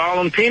bottle or a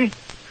rolling pin,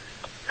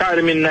 coat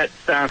them in that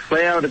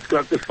flour that's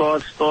got the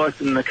 5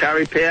 spice and the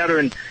curry powder,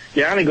 and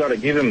you only got to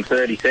give them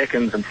 30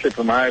 seconds and flip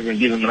them over and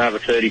give them another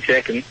 30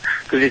 seconds,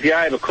 because if you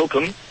overcook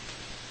them,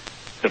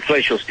 the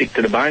flesh will stick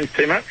to the bones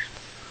too much.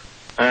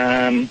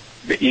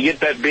 But you get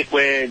that bit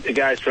where it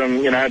goes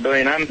from, being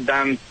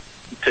underdone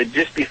to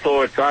just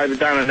before it's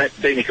overdone, and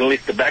then you can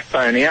lift the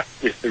backbone out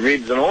with the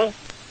ribs and all,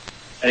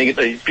 and you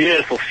get these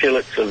beautiful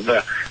fillets of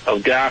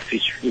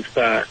garfish with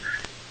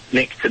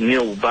next to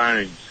nil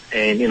bones,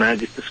 and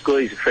just a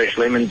squeeze of fresh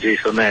lemon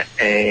juice on that,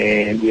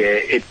 and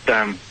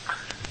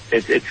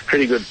it's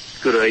pretty good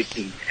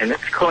eating, and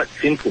it's quite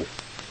simple.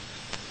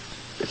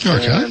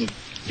 Okay.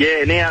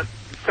 Now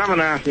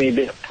someone asked me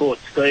about Port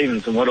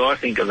Stephens and what I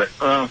think of it.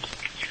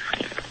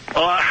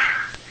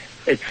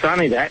 It's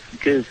funny that,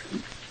 because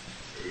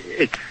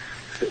it's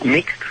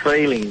mixed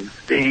feelings.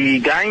 The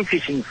game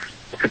fishing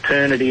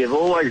fraternity have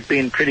always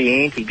been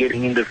pretty anti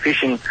getting into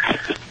fishing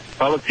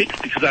politics,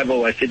 because they've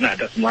always said, no, it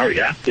doesn't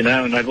worry us,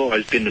 and they've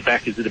always been the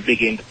backers at the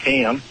big end of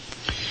town.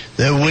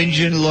 They're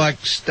whinging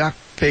like stuck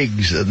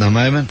pigs at the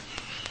moment.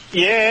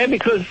 Yeah,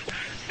 because,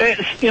 there's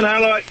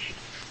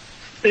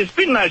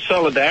been no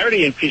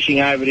solidarity in fishing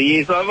over the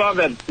years. I've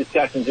had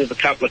discussions with a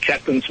couple of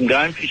captains from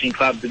game fishing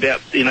clubs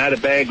about, the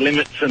bag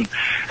limits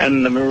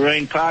and the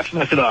marine parks,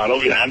 and I said,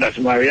 it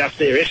doesn't worry us,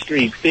 they're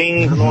estuary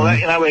things and all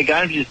that, where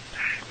game fishing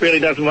really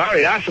doesn't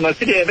worry us. And I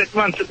said, yeah, but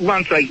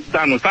once they're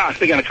done with us,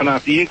 they're going to come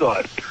after you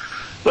guys.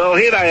 Well,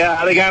 here they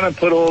are. They're going to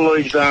put all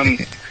these,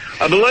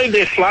 I believe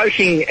they're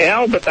floating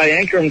owl, but they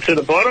anchor them to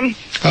the bottom.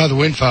 Oh, the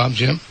wind farms,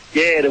 Jim.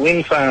 Yeah, the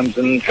wind farms,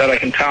 and so they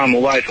can tow them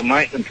away for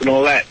maintenance and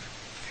all that.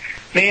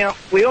 Now,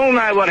 we all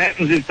know what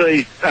happens with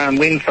these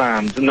wind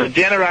farms, and the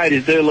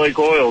generators do leak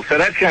oil, so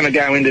that's going to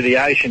go into the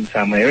ocean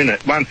somewhere, isn't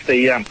it? Once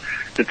the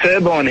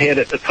turbine head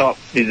at the top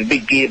is a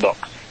big gearbox.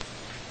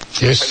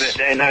 Yes.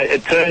 And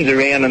it turns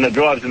around and it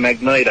drives a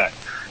magneto.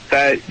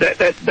 So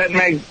that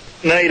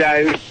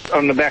magneto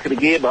on the back of the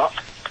gearbox,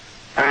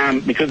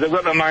 because they've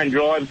got the main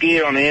drive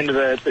gear on the end of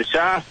the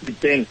shaft, it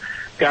then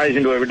goes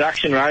into a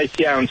reduction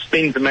ratio and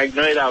spins the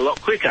magneto a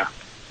lot quicker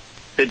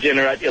to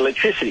generate the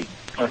electricity.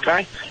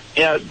 Okay?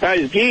 Now,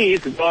 those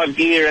gears, the drive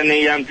gear and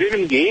the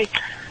driven gear,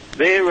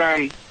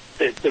 they're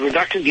the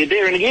reduction gear,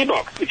 they're in a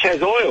gearbox, which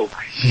has oil.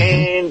 Mm-hmm.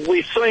 And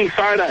we've seen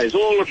photos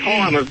all the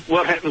time of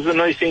what happens when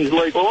these things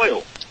leak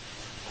oil.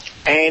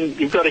 And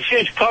you've got a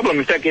huge problem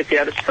if that gets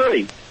out at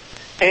sea.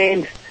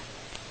 And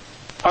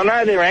I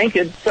know they're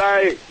anchored,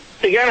 so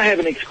they're going to have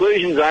an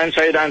exclusion zone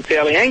so you don't see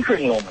the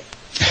anchoring limit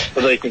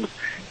for these things.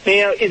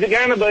 Now, is it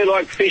going to be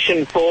like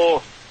fishing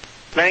for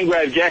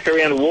mangrove jack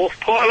around a wharf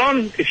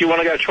pylon if you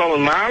want to go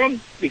trolling marlin?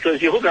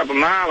 Because you hook up a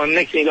marlin,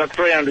 next thing you've got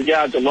 300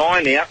 yards of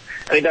line out,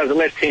 and he does a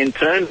left-hand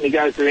turn and he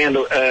goes around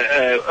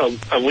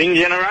a wind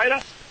generator.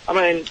 I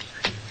mean,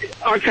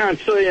 I can't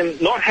see him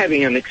not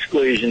having an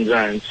exclusion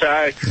zone.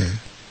 So,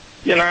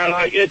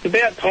 it's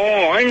about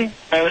time,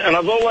 and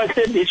I've always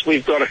said this,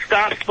 we've got to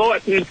start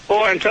fighting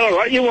and tell her,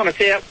 right, you want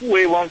us out,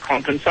 we want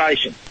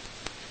compensation.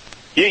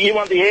 You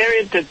want the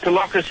area to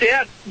lock us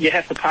out, you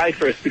have to pay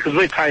for us, because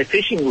we pay a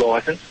fishing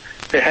licence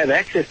to have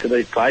access to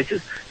these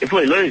places. If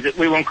we lose it,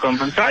 we want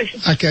compensation.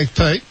 Okay,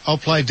 Pete, I'll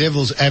play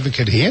devil's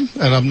advocate here,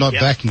 and I'm not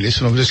backing this,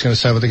 and I'm just going to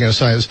say what they're going to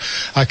say is,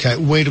 okay,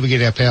 where do we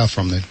get our power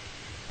from then?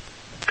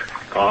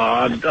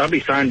 I'd be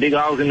saying dig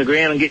holes in the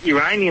ground and get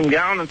uranium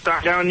going and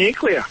start going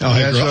nuclear.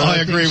 I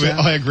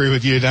agree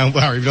with you, don't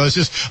worry, but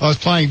I was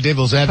playing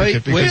devil's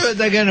advocate. Pete, where are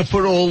they going to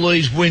put all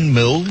these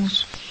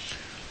windmills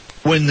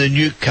when the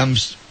nuke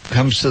comes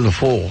to the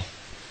fore?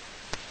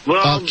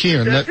 Well,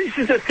 Kieran, this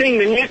is the thing,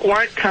 the nuke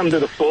won't come to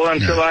the fore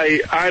until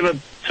they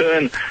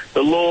overturn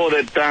the law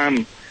that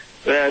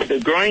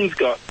the Greens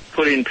got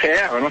put in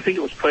power, and I think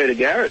it was Peter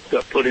Garrett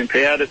got put in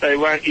power, that they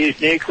won't use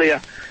nuclear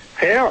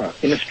power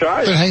in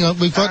Australia. But hang on,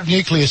 we've got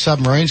nuclear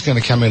submarines going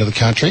to come into the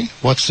country.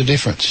 What's the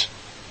difference?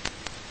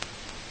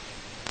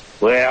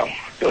 Well,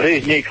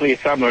 whose nuclear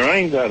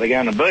submarines are they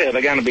going to be? Are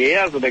they going to be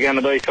ours, or are they going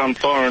to be some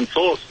foreign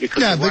force?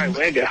 Because the way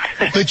we're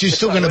going. But you're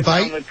still going to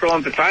base.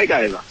 Trying to take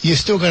over. You're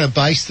still going to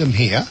base them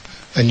here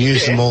and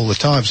use them all the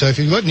time. So if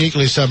you've got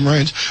nuclear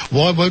submarines,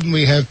 why wouldn't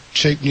we have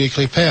cheap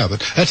nuclear power?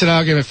 But that's an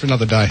argument for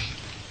another day.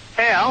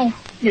 Al,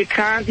 you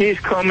can't use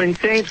common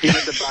sense in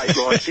a debate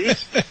like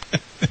this.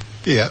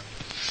 Yeah.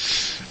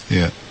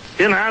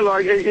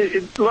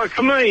 Like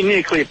for me,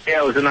 nuclear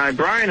power is a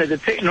no-brainer. The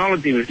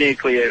technology with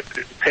nuclear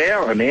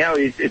power now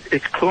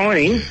it's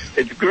clean,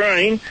 it's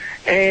green,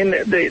 and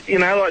the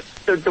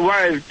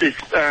way of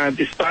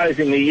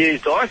disposing the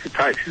used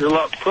isotopes is a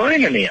lot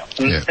cleaner now.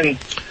 And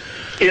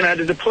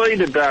the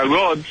depleted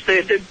rods,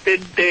 they're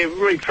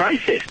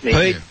reprocessed now.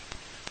 Pete,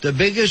 the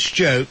biggest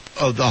joke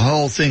of the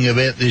whole thing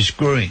about this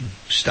green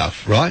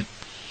stuff, right,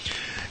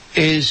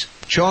 is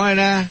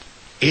China,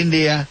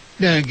 India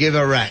don't give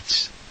a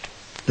rat's.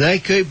 They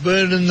keep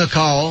burning the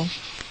coal,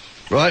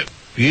 right?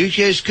 You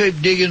just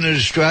keep digging in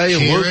Australia,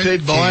 we'll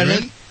keep buying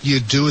it. You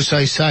do as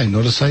they say,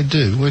 not as they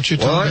do. What you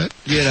talking about?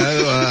 You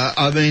know,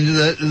 I mean,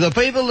 the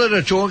people that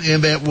are talking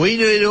about we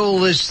need all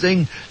this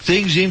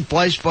things in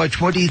place by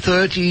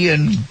 2030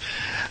 and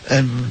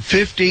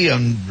 50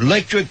 and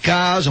electric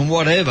cars and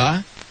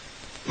whatever,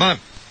 mate,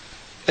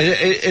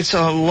 it's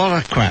a lot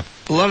of crap.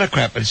 A lot of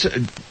crap. It's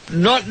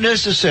not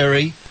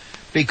necessary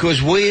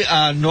because we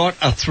are not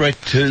a threat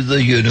to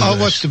the universe. I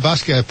watched a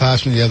bus go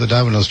past me the other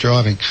day when I was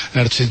driving,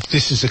 and it said,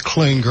 "This is a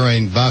clean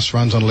green bus,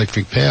 runs on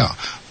electric power."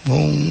 Well,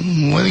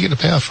 where do they get the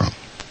power from?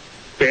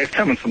 Yeah, it's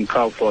coming from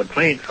coal-fired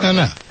plants. I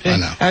know.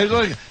 Hey,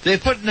 look, they're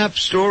putting up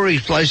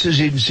storage places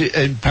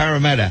in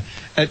Parramatta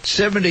at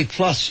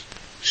 70-plus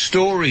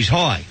stories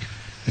high.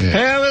 Yeah.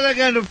 How are they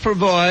going to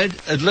provide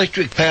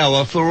electric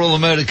power for all the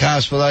motor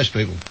cars for those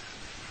people?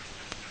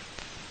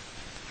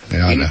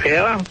 Yeah, I know.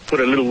 Power, put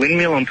a little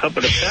windmill on top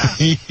of the car.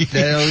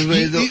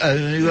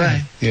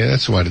 Anyway. Yeah,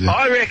 that's the way to do it.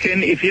 I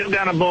reckon if you're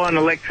going to buy an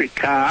electric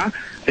car,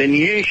 then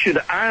you should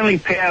only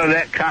power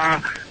that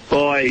car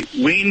by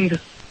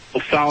wind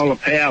or solar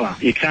power.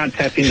 You can't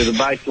tap into the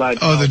base load.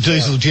 Oh, the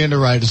diesel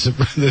generators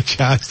that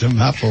charge them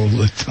up all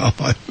the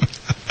time.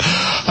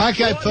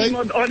 Okay, Pete.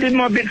 I did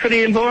my bit for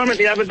the environment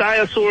the other day.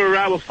 I saw a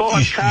row of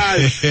 5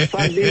 cars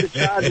plugged into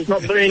chargers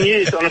not being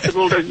used. And I said,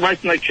 well, they're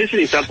wasting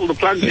electricity, so I pulled the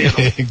plugs in.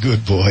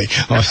 Good boy.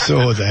 I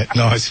saw that.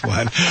 Nice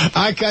one.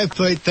 Okay,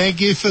 Pete,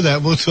 thank you for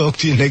that. We'll talk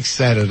to you next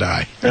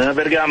Saturday. I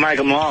better go and make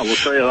a mile. We'll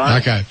see you later.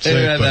 Okay. See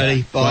you,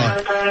 buddy.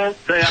 Bye.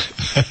 See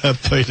ya.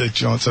 Peter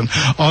Johnson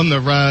on the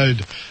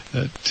road.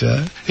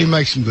 He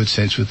makes some good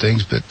sense with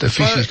things, but the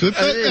fish is good.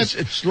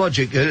 It's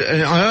logic.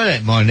 I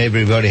don't mind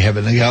everybody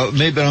having a go at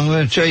me, but I'm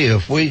going to tell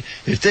you,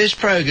 if this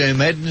program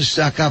hadn't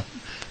stuck up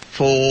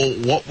for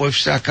what we've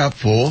stuck up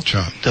for,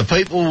 sure, the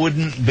people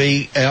wouldn't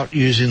be out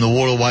using the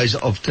waterways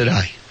of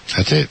today.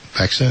 That's it.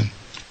 Back soon.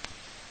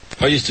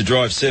 I used to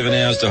drive 7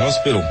 hours to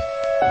hospital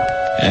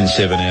and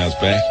 7 hours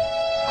back.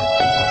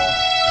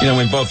 You know,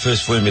 when Bob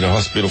first flew me to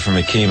hospital from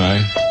a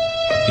chemo,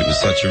 it was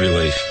such a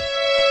relief.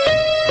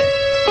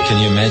 Can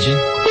you imagine? A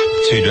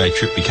 2-day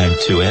trip became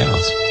 2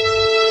 hours.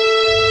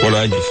 What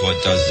Angel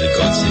Flight does is a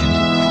godsend.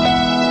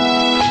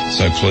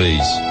 So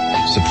please,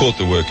 support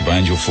the work of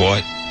Angel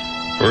Flight,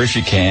 or if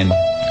you can,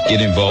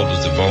 get involved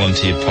as a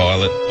volunteer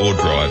pilot or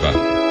driver,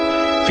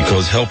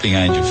 because helping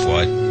Angel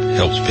Flight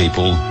helps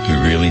people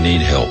who really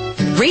need help.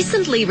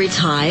 Recently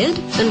retired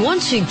and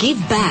want to give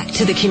back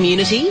to the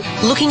community?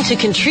 Looking to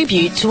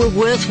contribute to a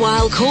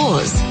worthwhile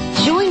cause?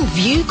 Join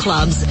View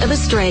Clubs of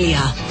Australia,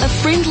 a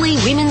friendly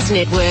women's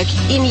network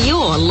in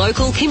your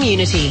local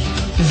community.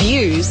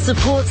 View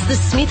supports the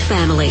Smith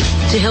family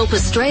to help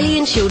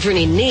Australian children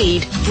in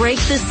need break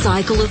the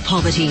cycle of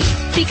poverty.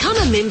 Become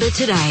a member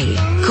today.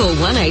 Call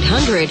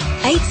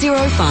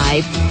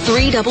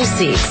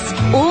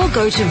 1-800-805-366 or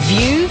go to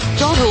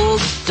view.org.au.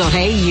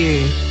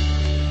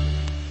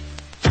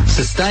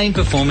 Sustained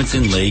performance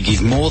in League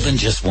is more than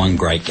just one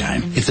great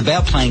game. It's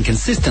about playing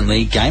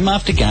consistently, game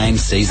after game,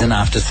 season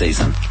after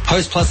season.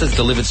 Host Plus has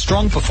delivered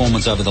strong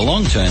performance over the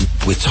long term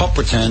with top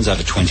returns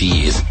over 20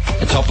 years.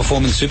 A top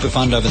performing super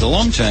fund over the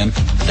long term,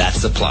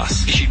 that's a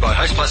plus. Issued by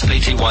Host Plus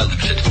Pty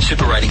Limited.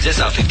 Super Ratings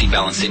SR50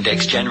 Balance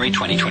Index, January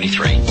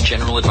 2023.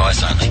 General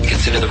advice only.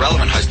 Consider the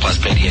relevant Host Plus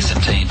PDS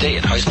and T&D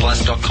at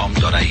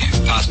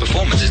hostplus.com.au. Past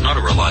performance is not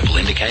a reliable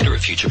indicator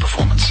of future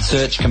performance.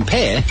 Search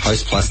Compare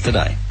Host Plus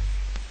today.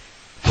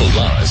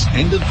 Polaris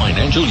end of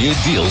financial year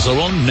deals are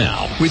on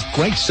now with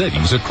great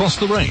savings across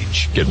the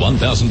range. Get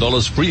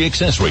 $1,000 free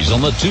accessories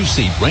on the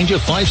 2-seat Ranger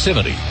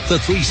 570, the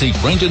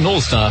 3-seat Ranger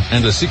Northstar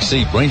and the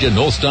 6-seat Ranger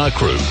Northstar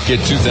Crew.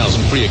 Get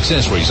 $2,000 free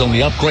accessories on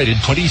the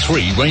upgraded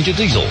 23 Ranger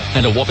Diesel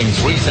and a whopping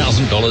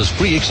 $3,000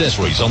 free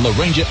accessories on the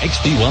Ranger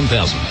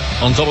XP1000.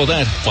 On top of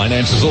that,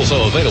 finance is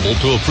also available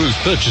to approved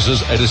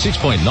purchases at a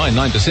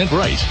 6.99%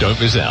 rate. Don't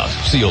miss out.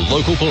 See your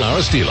local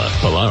Polaris dealer.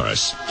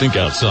 Polaris. Think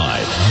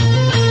outside.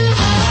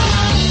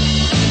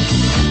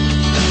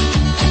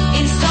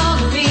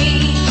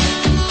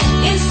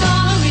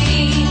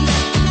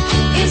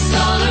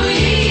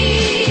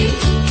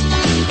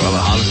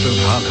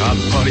 Hot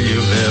water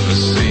you've ever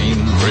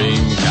seen.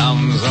 Cream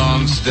comes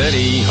on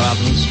steady, hot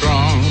and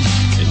strong.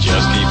 It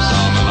just keeps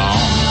on and on.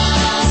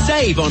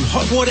 Save on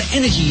hot water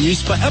energy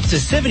use by up to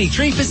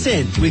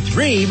 73% with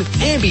Rheem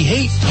Ambi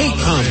Heat Heat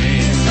Pump.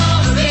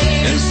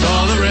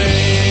 Install the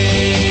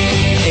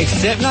rain.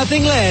 Accept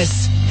nothing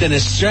less than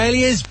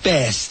Australia's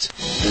best.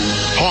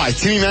 Hi,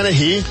 Timmy Manor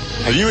here.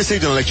 Have you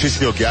received an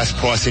electricity or gas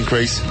price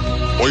increase?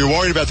 Or you're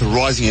worried about the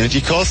rising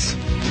energy costs?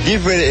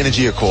 Give Red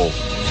Energy a call.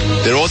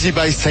 Their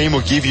Aussie-based team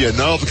will give you a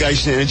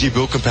no-obligation energy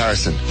bill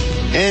comparison.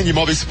 And you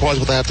might be surprised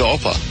what they have to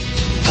offer.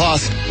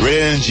 Plus,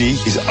 Red Energy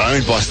is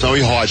owned by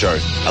Snowy Hydro,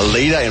 a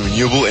leader in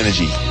renewable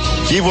energy.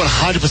 Give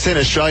 100%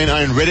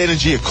 Australian-owned Red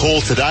Energy a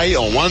call today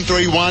on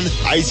 131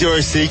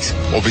 806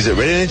 or visit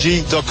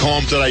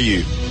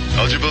redenergy.com.au.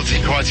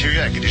 Eligibility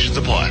criteria and conditions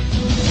apply.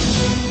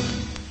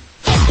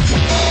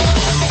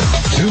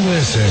 2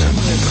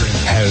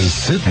 2SM has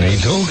Sydney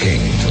talking.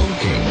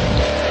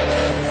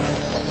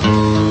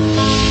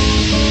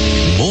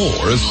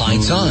 More of High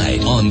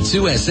Tide on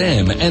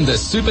 2SM and the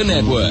Super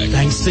Network.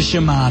 Thanks to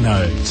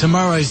Shimano.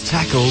 Tomorrow's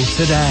tackle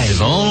today.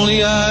 If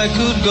only I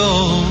could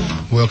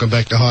go. Welcome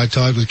back to High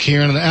Tide with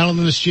Kieran and Alan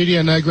in the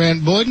studio. No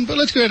Grant Boyden, but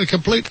let's go to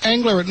Complete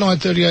Angler at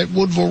 938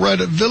 Woodville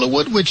Road at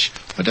Villawood, which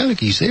I don't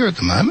think he's there at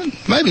the moment.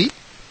 Maybe.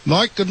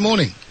 Mike, good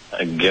morning.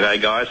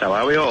 G'day, guys. How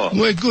are we all?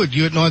 We're good.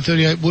 You at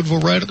 938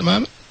 Woodville Road at the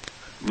moment?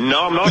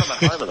 No, I'm not. I'm at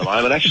home at the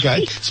moment, actually.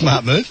 Okay,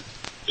 smart move.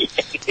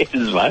 It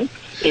is, mate.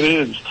 It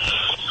is.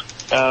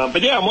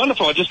 But yeah, I'm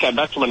wonderful. I just came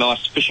back from a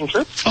nice fishing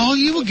trip. Oh,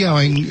 you were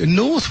going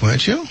north,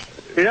 weren't you?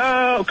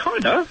 Yeah,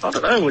 kind of. I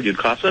don't know what you'd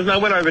class as. No, I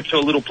went over to a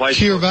little place.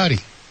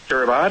 Kiribati.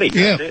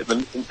 Yeah.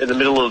 In the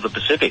middle of the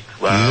Pacific.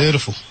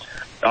 Beautiful.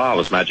 Oh, it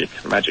was magic.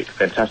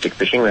 Fantastic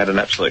fishing. We had an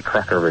absolute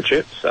cracker of a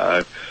trip.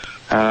 So,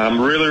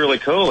 really, really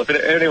cool. If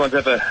anyone's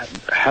ever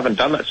haven't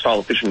done that style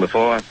of fishing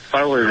before, I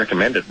thoroughly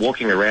recommend it.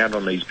 Walking around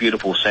on these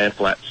beautiful sand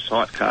flats,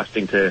 sight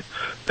casting to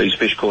these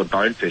fish called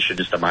bonefish are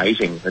just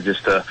amazing. They're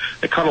just, they're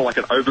kind of like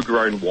an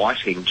overgrown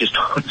whiting, just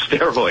on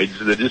steroids.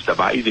 They're just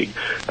amazing.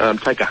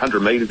 Take 100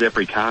 metres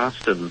every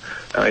cast and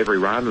every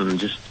run, and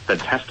just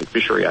fantastic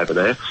fishery over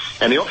there.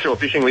 And the offshore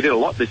fishing, we did a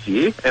lot this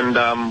year,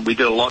 and we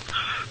did a lot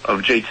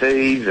of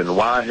GTs and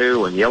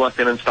wahoo and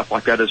yellowfin and stuff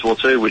like that as well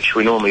too, which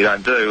we normally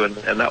don't do,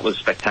 and that was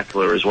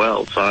spectacular as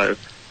well. So,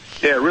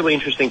 yeah, really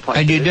interesting place.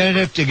 And you don't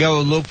have to go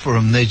and look for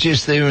them; they're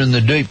just there in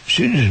the deep.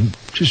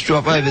 Just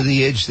drop over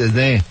the edge; they're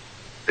there.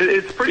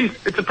 It's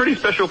a pretty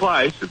special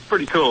place. It's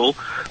pretty cool.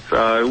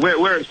 So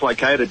where it's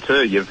located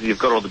too, you've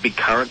got all the big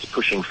currents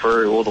pushing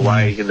through all the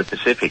way in the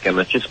Pacific, and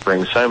it just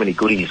brings so many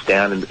goodies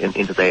down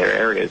into their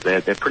areas.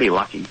 They're pretty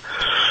lucky.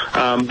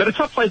 But a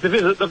tough place to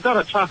visit. They've done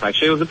it tough,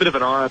 actually. It was a bit of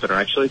an eye-opener,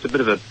 actually. It's a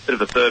bit of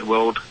a third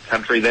world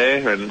country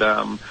there, and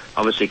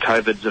obviously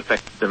COVID's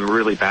affected them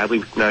really badly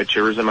with no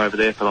tourism over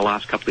there for the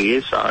last couple of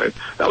years. So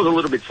that was a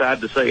little bit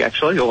sad to see,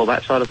 actually, all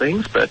that side of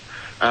things. But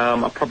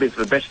probably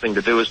the best thing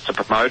to do is to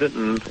promote it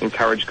and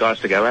encourage guys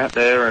to go out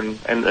there and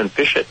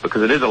fish it,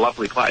 because it is a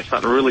lovely place,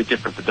 something really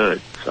different to do.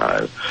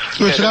 So,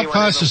 is it up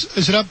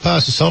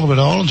past the Solomon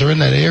Islands or in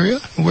that area?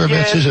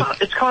 Whereabouts is it?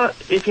 It's kind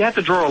of, if you had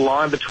to draw a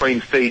line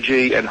between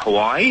Fiji and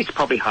Hawaii, it's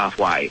probably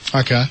halfway.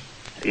 Okay.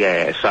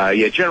 Yeah, so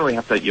generally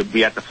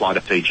we have to fly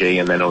to Fiji,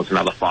 and then it was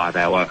another 5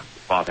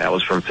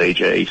 hours from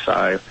Fiji.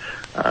 So,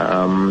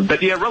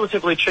 but yeah,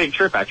 relatively cheap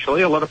trip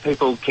actually. A lot of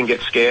people can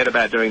get scared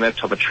about doing that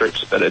type of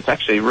trips, but it's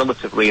actually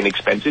relatively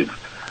inexpensive,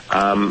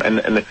 and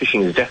the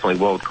fishing is definitely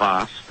world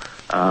class.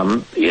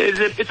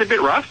 It's a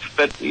bit rough,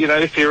 but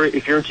if you're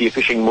into your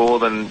fishing more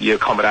than your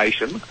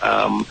accommodation,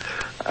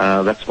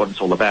 that's what it's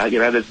all about.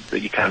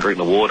 You can't drink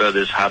the water.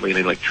 There's hardly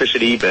any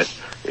electricity, but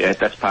yeah,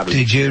 that's part of it.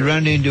 Did you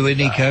run into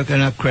any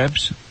coconut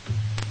crabs?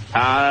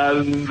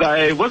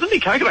 There wasn't any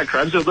coconut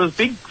crabs. There was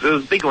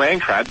big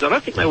land crabs. I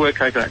don't think they were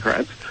coconut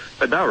crabs,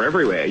 but they were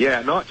everywhere. Yeah,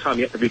 at night time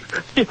you have to be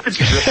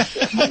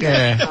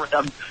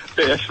around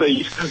bare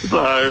feet.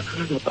 So,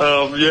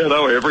 they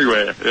were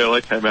everywhere. Yeah,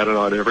 they came out at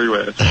night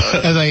everywhere.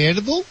 So. Are they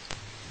edible?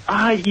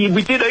 Yeah,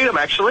 we did eat them,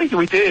 actually.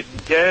 We did.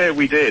 Yeah,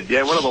 we did.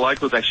 Yeah, one of the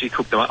locals actually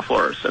cooked them up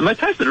for us, and they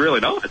tasted really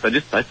nice. They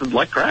just tasted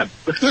like crab.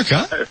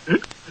 Okay.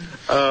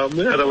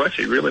 They were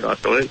actually really nice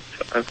to eat.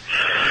 So.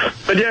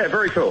 But yeah,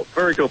 very cool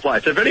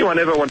place. If anyone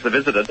ever wants to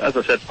visit it, as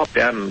I said, pop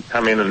down and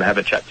come in and have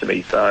a chat to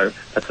me. So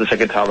that's the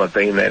second time I've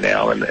been there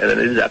now, and it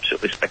is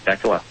absolutely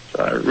spectacular.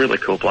 So really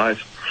cool place.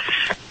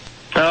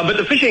 But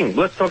the fishing,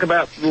 let's talk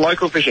about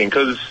local fishing,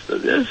 because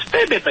there's a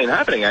fair bit been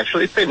happening,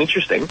 actually. It's been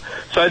interesting.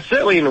 So it's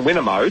certainly in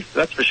winter mode,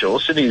 that's for sure.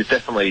 Sydney is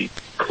definitely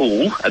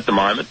cool at the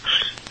moment.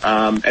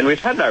 And we've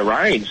had no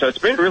rain, so it's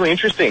been really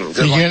interesting.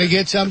 You're going to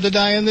get some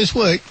today and this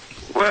week?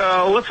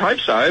 Well, let's hope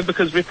so,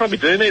 because we probably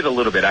do need a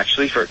little bit,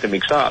 actually, for it to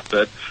mix up.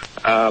 But,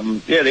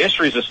 the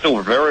estuaries are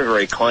still very,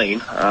 very clean.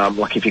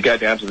 Like if you go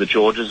down to the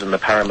Georges and the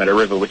Parramatta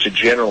River, which are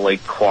generally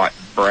quite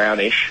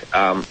brownish,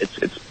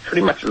 it's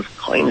pretty much as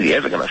clean as you're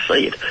ever going to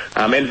see it.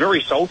 And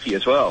very salty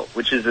as well,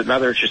 which is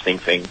another interesting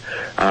thing.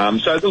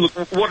 So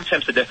look, water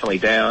temps are definitely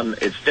down.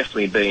 It's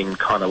definitely been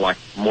kind of like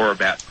more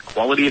about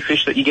quality of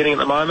fish that you're getting at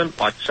the moment.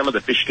 Like some of the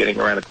fish getting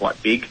around are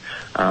quite big.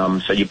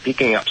 So you're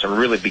picking up some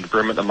really big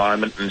bream at the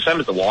moment, and same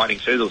as the whiting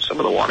too. Some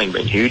of the whiting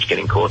been huge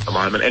getting caught at the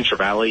moment, and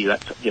trevally,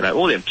 that's,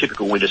 all them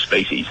typical winter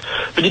species.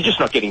 But you're just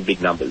not getting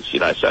big numbers,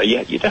 So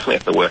yeah, you definitely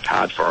have to work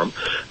hard for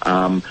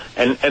them.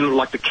 And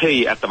like the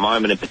key at the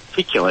moment in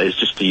particular is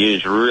just to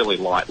use really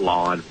light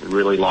line,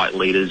 really light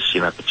leaders,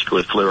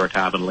 particularly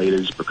fluorocarbon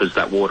leaders, because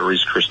that water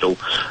is crystal.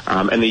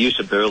 And the use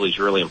of burley is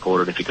really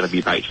important if you're going to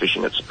be bait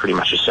fishing. It's pretty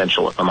much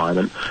essential at the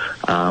moment.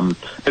 But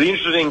the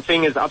interesting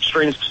thing is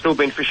upstream's still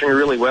been fishing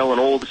really well in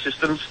all the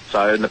systems.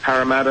 So in the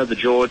Parramatta, the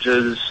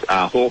Georges,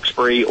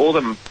 Hawkesbury, all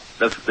them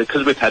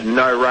because we've had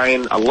no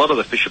rain, a lot of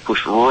the fish are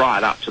pushed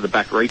right up to the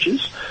back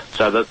reaches,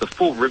 so that the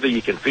full river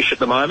you can fish at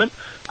the moment.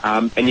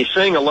 And you're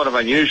seeing a lot of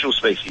unusual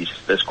species.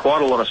 There's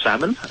quite a lot of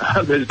salmon.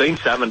 There's been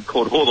salmon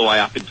caught all the way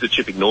up into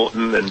Chipping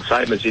Norton, and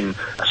same as in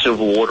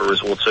Silverwater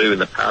as well too, in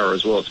the Para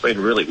as well. It's been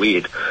really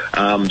weird.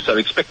 So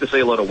expect to see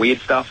a lot of weird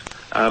stuff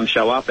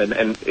show up,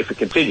 and if it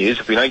continues,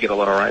 if we don't get a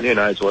lot of rain, who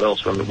knows what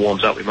else. When it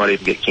warms up, we might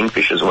even get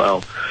kingfish as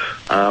well.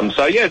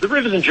 So yeah, the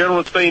rivers in general,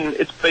 it's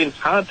been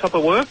hard type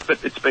of work,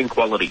 but it's been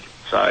quality.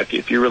 So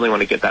if you really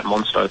want to get that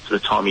monster, it's the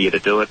time of year to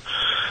do it.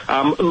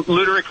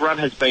 Luderick Run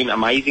has been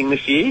amazing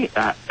this year.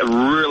 A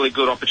really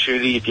good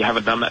opportunity, if you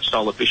haven't done that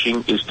style of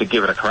fishing, is to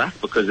give it a crack,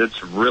 because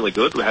it's really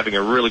good. We're having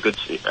a really good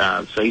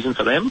season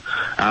for them.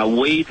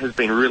 Weed has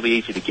been really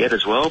easy to get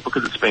as well,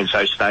 because it's been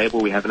so stable.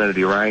 We haven't had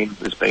any rain.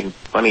 There's been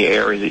plenty of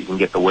areas that you can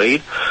get the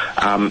weed.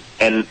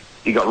 And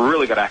you got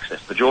really good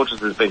access. The Georges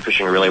has been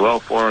fishing really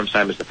well for them,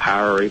 same as the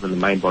Para or even the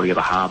main body of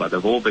the harbour.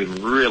 They've all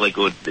been really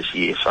good this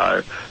year,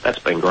 so that's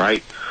been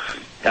great.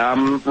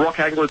 Rock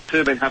anglers too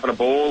have been having a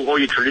ball. All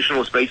your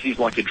traditional species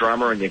like your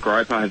drummer and your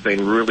groper have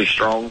been really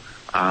strong.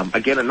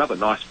 Again, another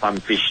nice fun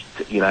fish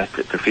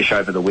to fish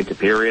over the winter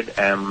period.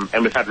 And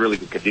we've had really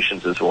good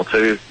conditions as well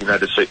too,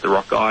 to suit the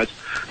rock guys.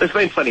 There's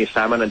been plenty of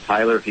salmon and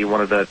tailor if you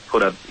wanted to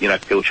put a,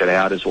 pilchard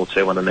out as well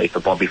too underneath the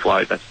bobby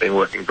float. That's been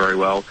working very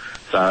well.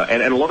 So,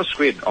 and a lot of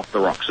squid off the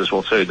rocks as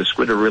well too. The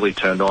squid are really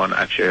turned on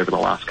actually over the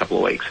last couple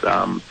of weeks.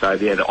 So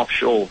yeah, the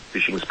offshore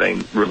fishing's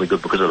been really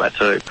good because of that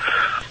too.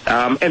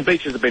 And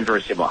beaches have been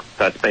very similar.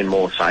 So it's been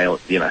more sail,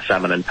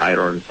 salmon and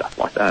tailor and stuff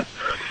like that.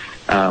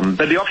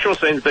 But the offshore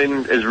scene's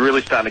is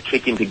really starting to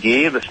kick into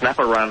gear. The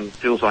snapper run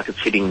feels like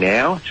it's hitting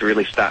now. It's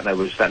really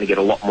we're starting to get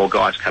a lot more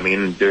guys coming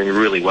in and doing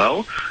really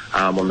well,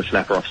 on the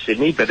snapper off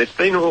Sydney. But it's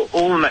been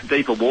all in that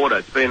deeper water.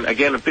 It's been,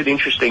 again, a bit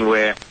interesting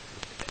where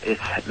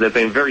they've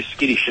been very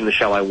skittish in the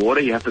shallow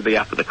water. You have to be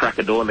up at the crack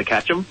of dawn to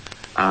catch them.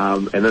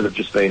 And then they've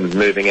just been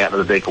moving out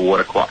into the deeper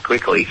water quite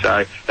quickly.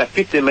 So that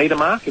 15 metre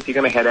mark, if you're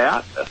going to head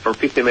out, from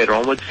 15 metre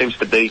onwards, seems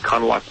to be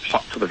kind of like the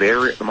hot sort of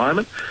area at the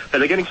moment. But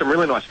they're getting some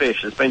really nice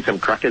fish. There's been some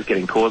crackers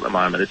getting caught at the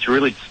moment. It's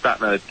really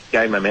starting to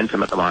gain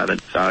momentum at the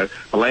moment. So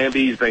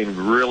Malambi's been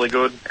really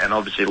good, and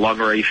obviously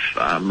Longreef,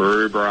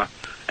 Maroubra,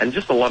 and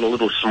just a lot of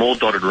little small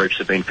dotted reefs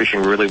have been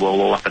fishing really well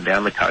all up and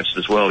down the coast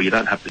as well. You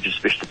don't have to just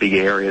fish the big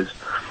areas.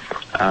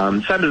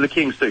 Same as the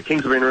Kings too.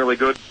 Kings have been really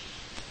good.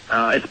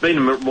 It's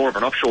been more of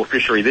an offshore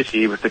fishery this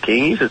year with the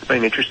Kingies. It's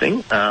been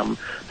interesting.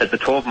 But the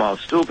 12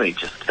 miles still been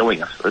just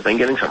killing us. They've been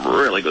getting some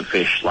really good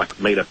fish, like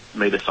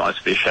metre-sized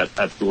fish at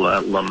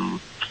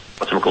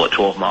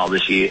 12 mile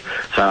this year.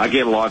 So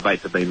again, live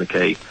baits have been the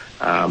key.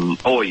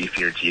 Or if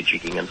you're into your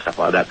jigging and stuff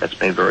like that, that's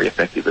been very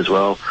effective as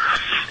well.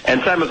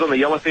 And same as on the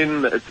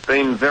yellowfin, it's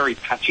been very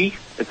patchy.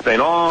 It's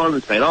been on,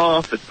 it's been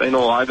off, it's been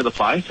all over the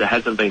place. It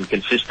hasn't been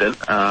consistent.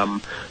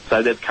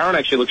 So the current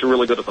actually looks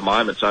really good at the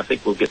moment, so I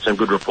think we'll get some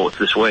good reports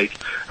this week.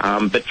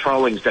 But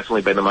trolling's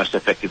definitely been the most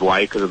effective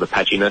way because of the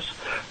patchiness.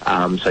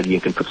 So you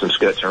can put some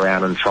skirts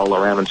around and troll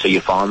around until you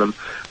find them.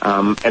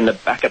 And the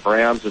back at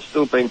browns has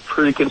still been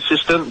pretty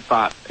consistent,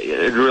 but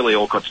it really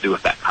all got to do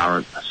with that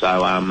current.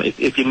 So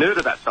if you're new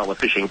to that style of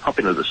fishing, pop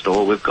into the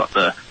store. We've got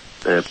the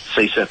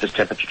sea surface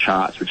temperature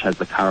charts, which has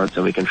the current,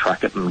 so we can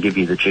track it and give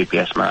you the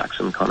GPS marks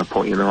and kind of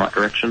point you in the right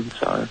direction.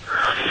 So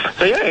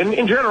yeah,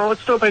 in general,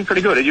 it's still been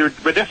pretty good.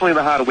 We're definitely in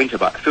the heart of winter,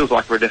 but it feels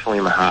like we're definitely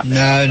in the heart.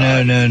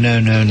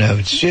 No.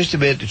 It's just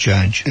about to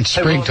change. It's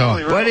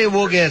springtime. When you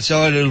walk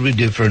outside, it'll be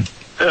different.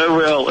 It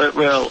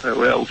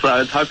will.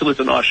 So hopefully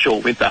it's a nice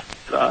short winter.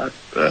 But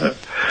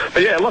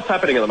yeah, lots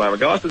happening at the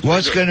moment, guys.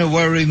 What's going to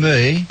worry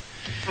me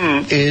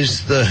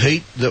is the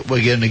heat that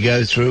we're going to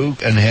go through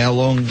and how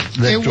long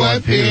that dry period. It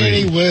won't be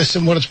any worse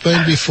than what it's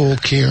been before,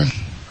 Kieran.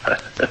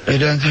 You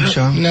don't think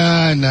so?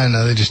 No.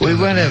 They just we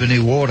won't have any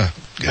water.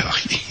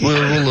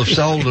 We'll have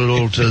sold it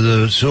all to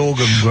the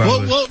sorghum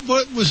growers.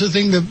 What was the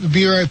thing the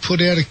Bureau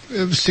put out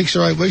 6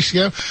 or 8 weeks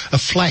ago? A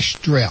flash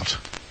drought.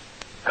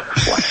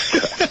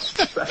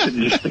 That's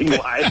an interesting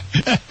way.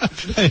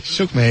 It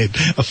shook my head.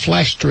 A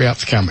flash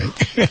drought's coming.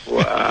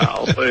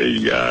 Wow, there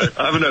you go.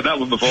 I haven't heard that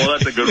one before.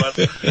 That's a good one.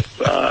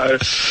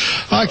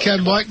 Okay,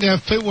 Mike, now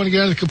if people want to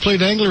go to the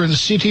Complete Angler in the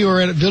city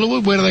or out at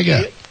Villawood, where do they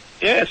go?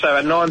 Yeah, so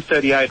at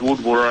 938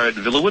 Woodville Road,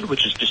 Villawood,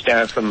 which is just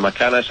down from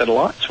Meccano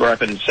Satellites. We're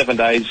open 7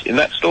 days in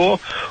that store.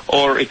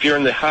 Or if you're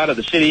in the heart of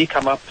the city,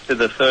 come up to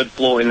the 3rd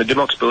floor in the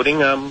Dimox building,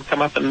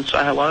 come up and say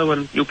hello,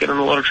 and you'll get in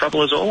a lot of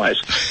trouble as always.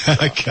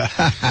 Okay.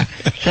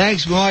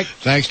 Thanks, Mike.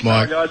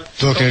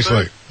 Talk next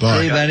week. Bye.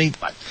 See you, buddy.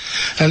 Bye.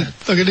 And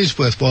look, it is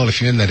worthwhile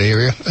if you're in that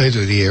area,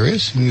 either of the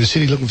areas, in the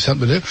city looking for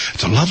something to do.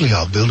 It's a lovely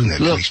old building, that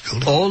police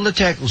building. All the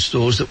tackle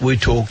stores that we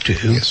talk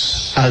to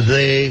are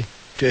there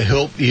to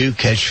help you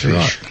catch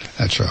fish.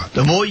 That's right.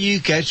 The more you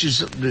catch,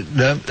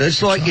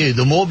 it's like you.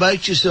 The more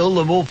baits you sell,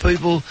 the more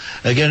people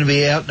are going to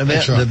be out and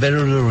about, the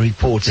better the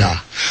reports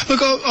are.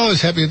 Look, I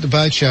was happy at the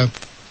boat show.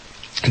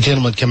 A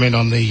gentleman came in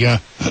on the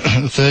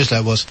Thursday,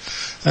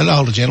 an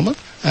older gentleman,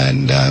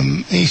 and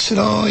he said,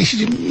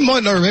 you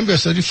might not remember. I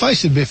said, your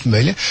face is a bit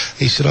familiar.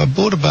 He said, I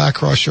bought a bar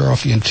crusher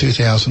off you in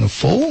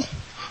 2004.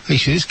 He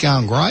said, it's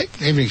going great.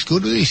 Everything's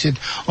good with it. He said,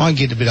 I'm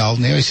getting a bit old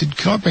now. He said,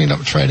 can I bring it up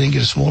to trade and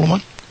get a smaller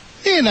one?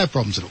 Yeah, no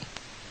problems at all.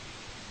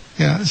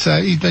 Yeah,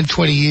 so he's been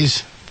 20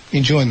 years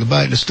enjoying the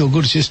boat and it's still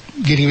good. It's just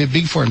getting a bit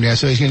big for him now,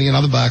 so he's going to get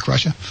another bar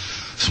crusher,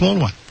 smaller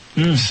one.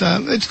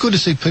 So it's good to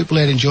see people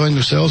out enjoying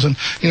themselves. And,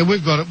 you know,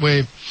 we've got it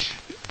where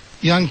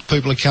young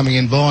people are coming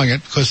in buying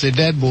it because their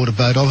dad bought a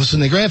boat off us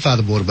and their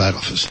grandfather bought a boat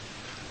off us.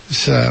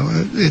 So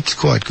it's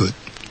quite good.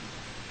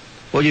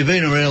 Well, you've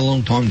been around a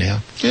long time now.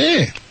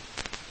 Yeah.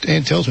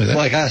 Dan tells me that.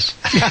 Like us.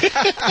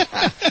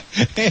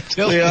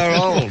 We are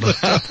old.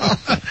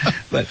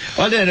 But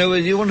I don't know,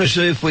 you want to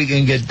see if we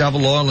can get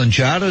double island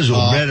charters or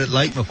Brad at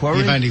Lake Macquarie?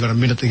 You've only got a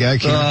minute to go,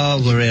 Kim.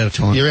 Oh, we're out of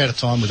time. You're out of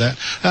time with that.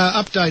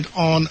 Update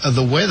on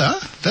the weather.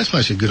 That's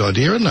mostly a good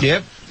idea, isn't it?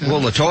 Yep.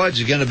 Well, the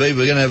tides are going to be,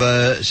 we're going to have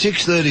a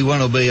 6:31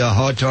 will be a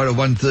high tide of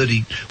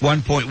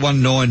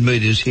 1.19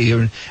 metres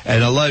here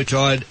and a low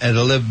tide at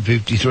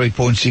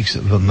 11.53.6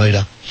 of a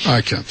metre.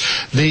 Okay.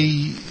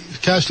 The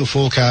coastal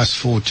forecast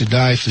for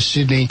today for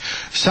Sydney,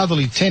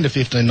 southerly 10 to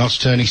 15 knots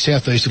turning,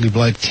 southeasterly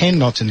blow 10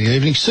 knots in the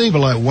evening, sea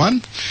below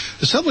 1.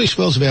 The southerly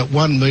swells about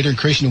 1 metre,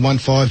 increasing to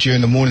 1.5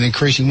 during the morning,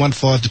 increasing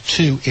 1.5 to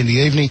 2 in the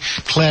evening,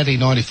 cloudy,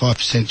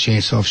 95%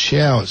 chance of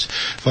showers.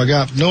 If I go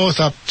up north,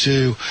 up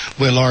to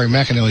where Laurie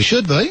McAnally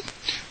should be,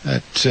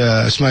 at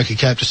Smoky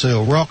Cape to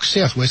Seal Rock,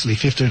 southwesterly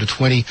 15 to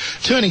 20,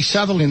 turning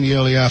southerly in the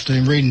early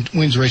afternoon,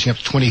 winds reaching up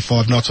to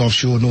 25 knots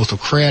offshore north of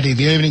Crowdy in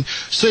the evening,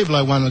 sea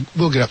below 1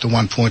 will get up to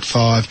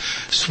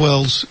 1.5,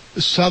 swells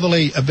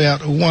southerly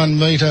about 1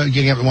 metre,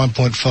 getting up to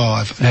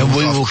 1.5. And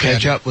we will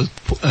catch up with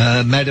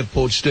Matt at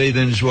Port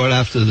Stephens right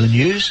after the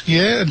news.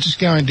 Yeah, and just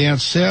going down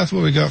south,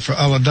 what we got for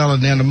Ulladulla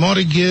down to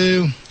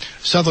Montague,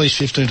 southerlies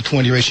 15 to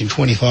 20, reaching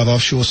 25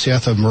 offshore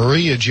south of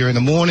Maria during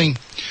the morning.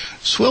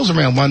 Swells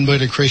around 1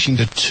 metre, increasing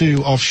to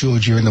 2 offshore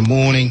during the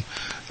morning.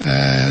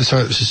 The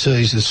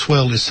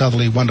swell is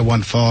southerly 1 to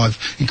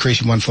 1.5,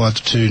 increasing 1.5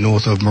 to 2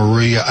 north of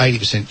Maria,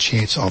 80%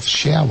 chance of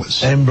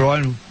showers. And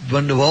Brian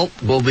van der Walt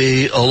will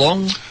be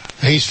along.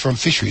 He's from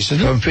Fisheries, isn't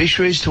he? From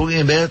Fisheries,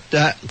 talking about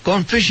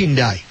Gone Fishing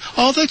Day.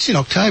 Oh, that's in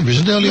October,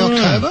 isn't it? Early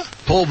October?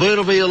 Paul Bird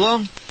will be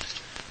along,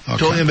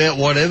 talking about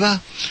whatever.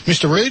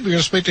 Mr. Reid, we're going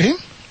to speak to him?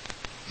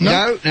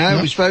 No,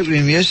 we spoke to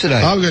him yesterday.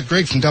 Oh, we've got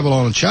Greg from Double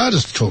Island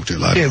Charters to talk to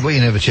later. Yeah, we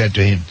can have a chat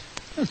to him.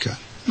 Okay.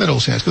 That all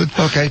sounds good.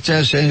 Okay,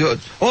 sounds good.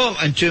 Oh,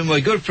 and to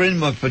my good friend,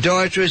 my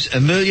podiatrist,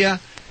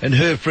 Amelia, and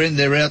her friend,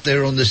 they're out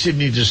there on the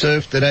Sydney to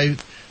Surf today.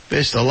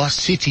 Best of luck.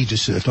 City to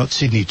Surf, not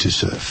Sydney to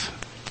Surf.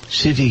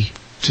 City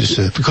to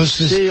Surf. Because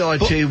CITY.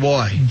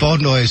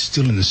 Bondi is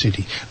still in the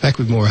city. Back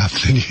with more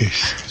after the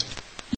news.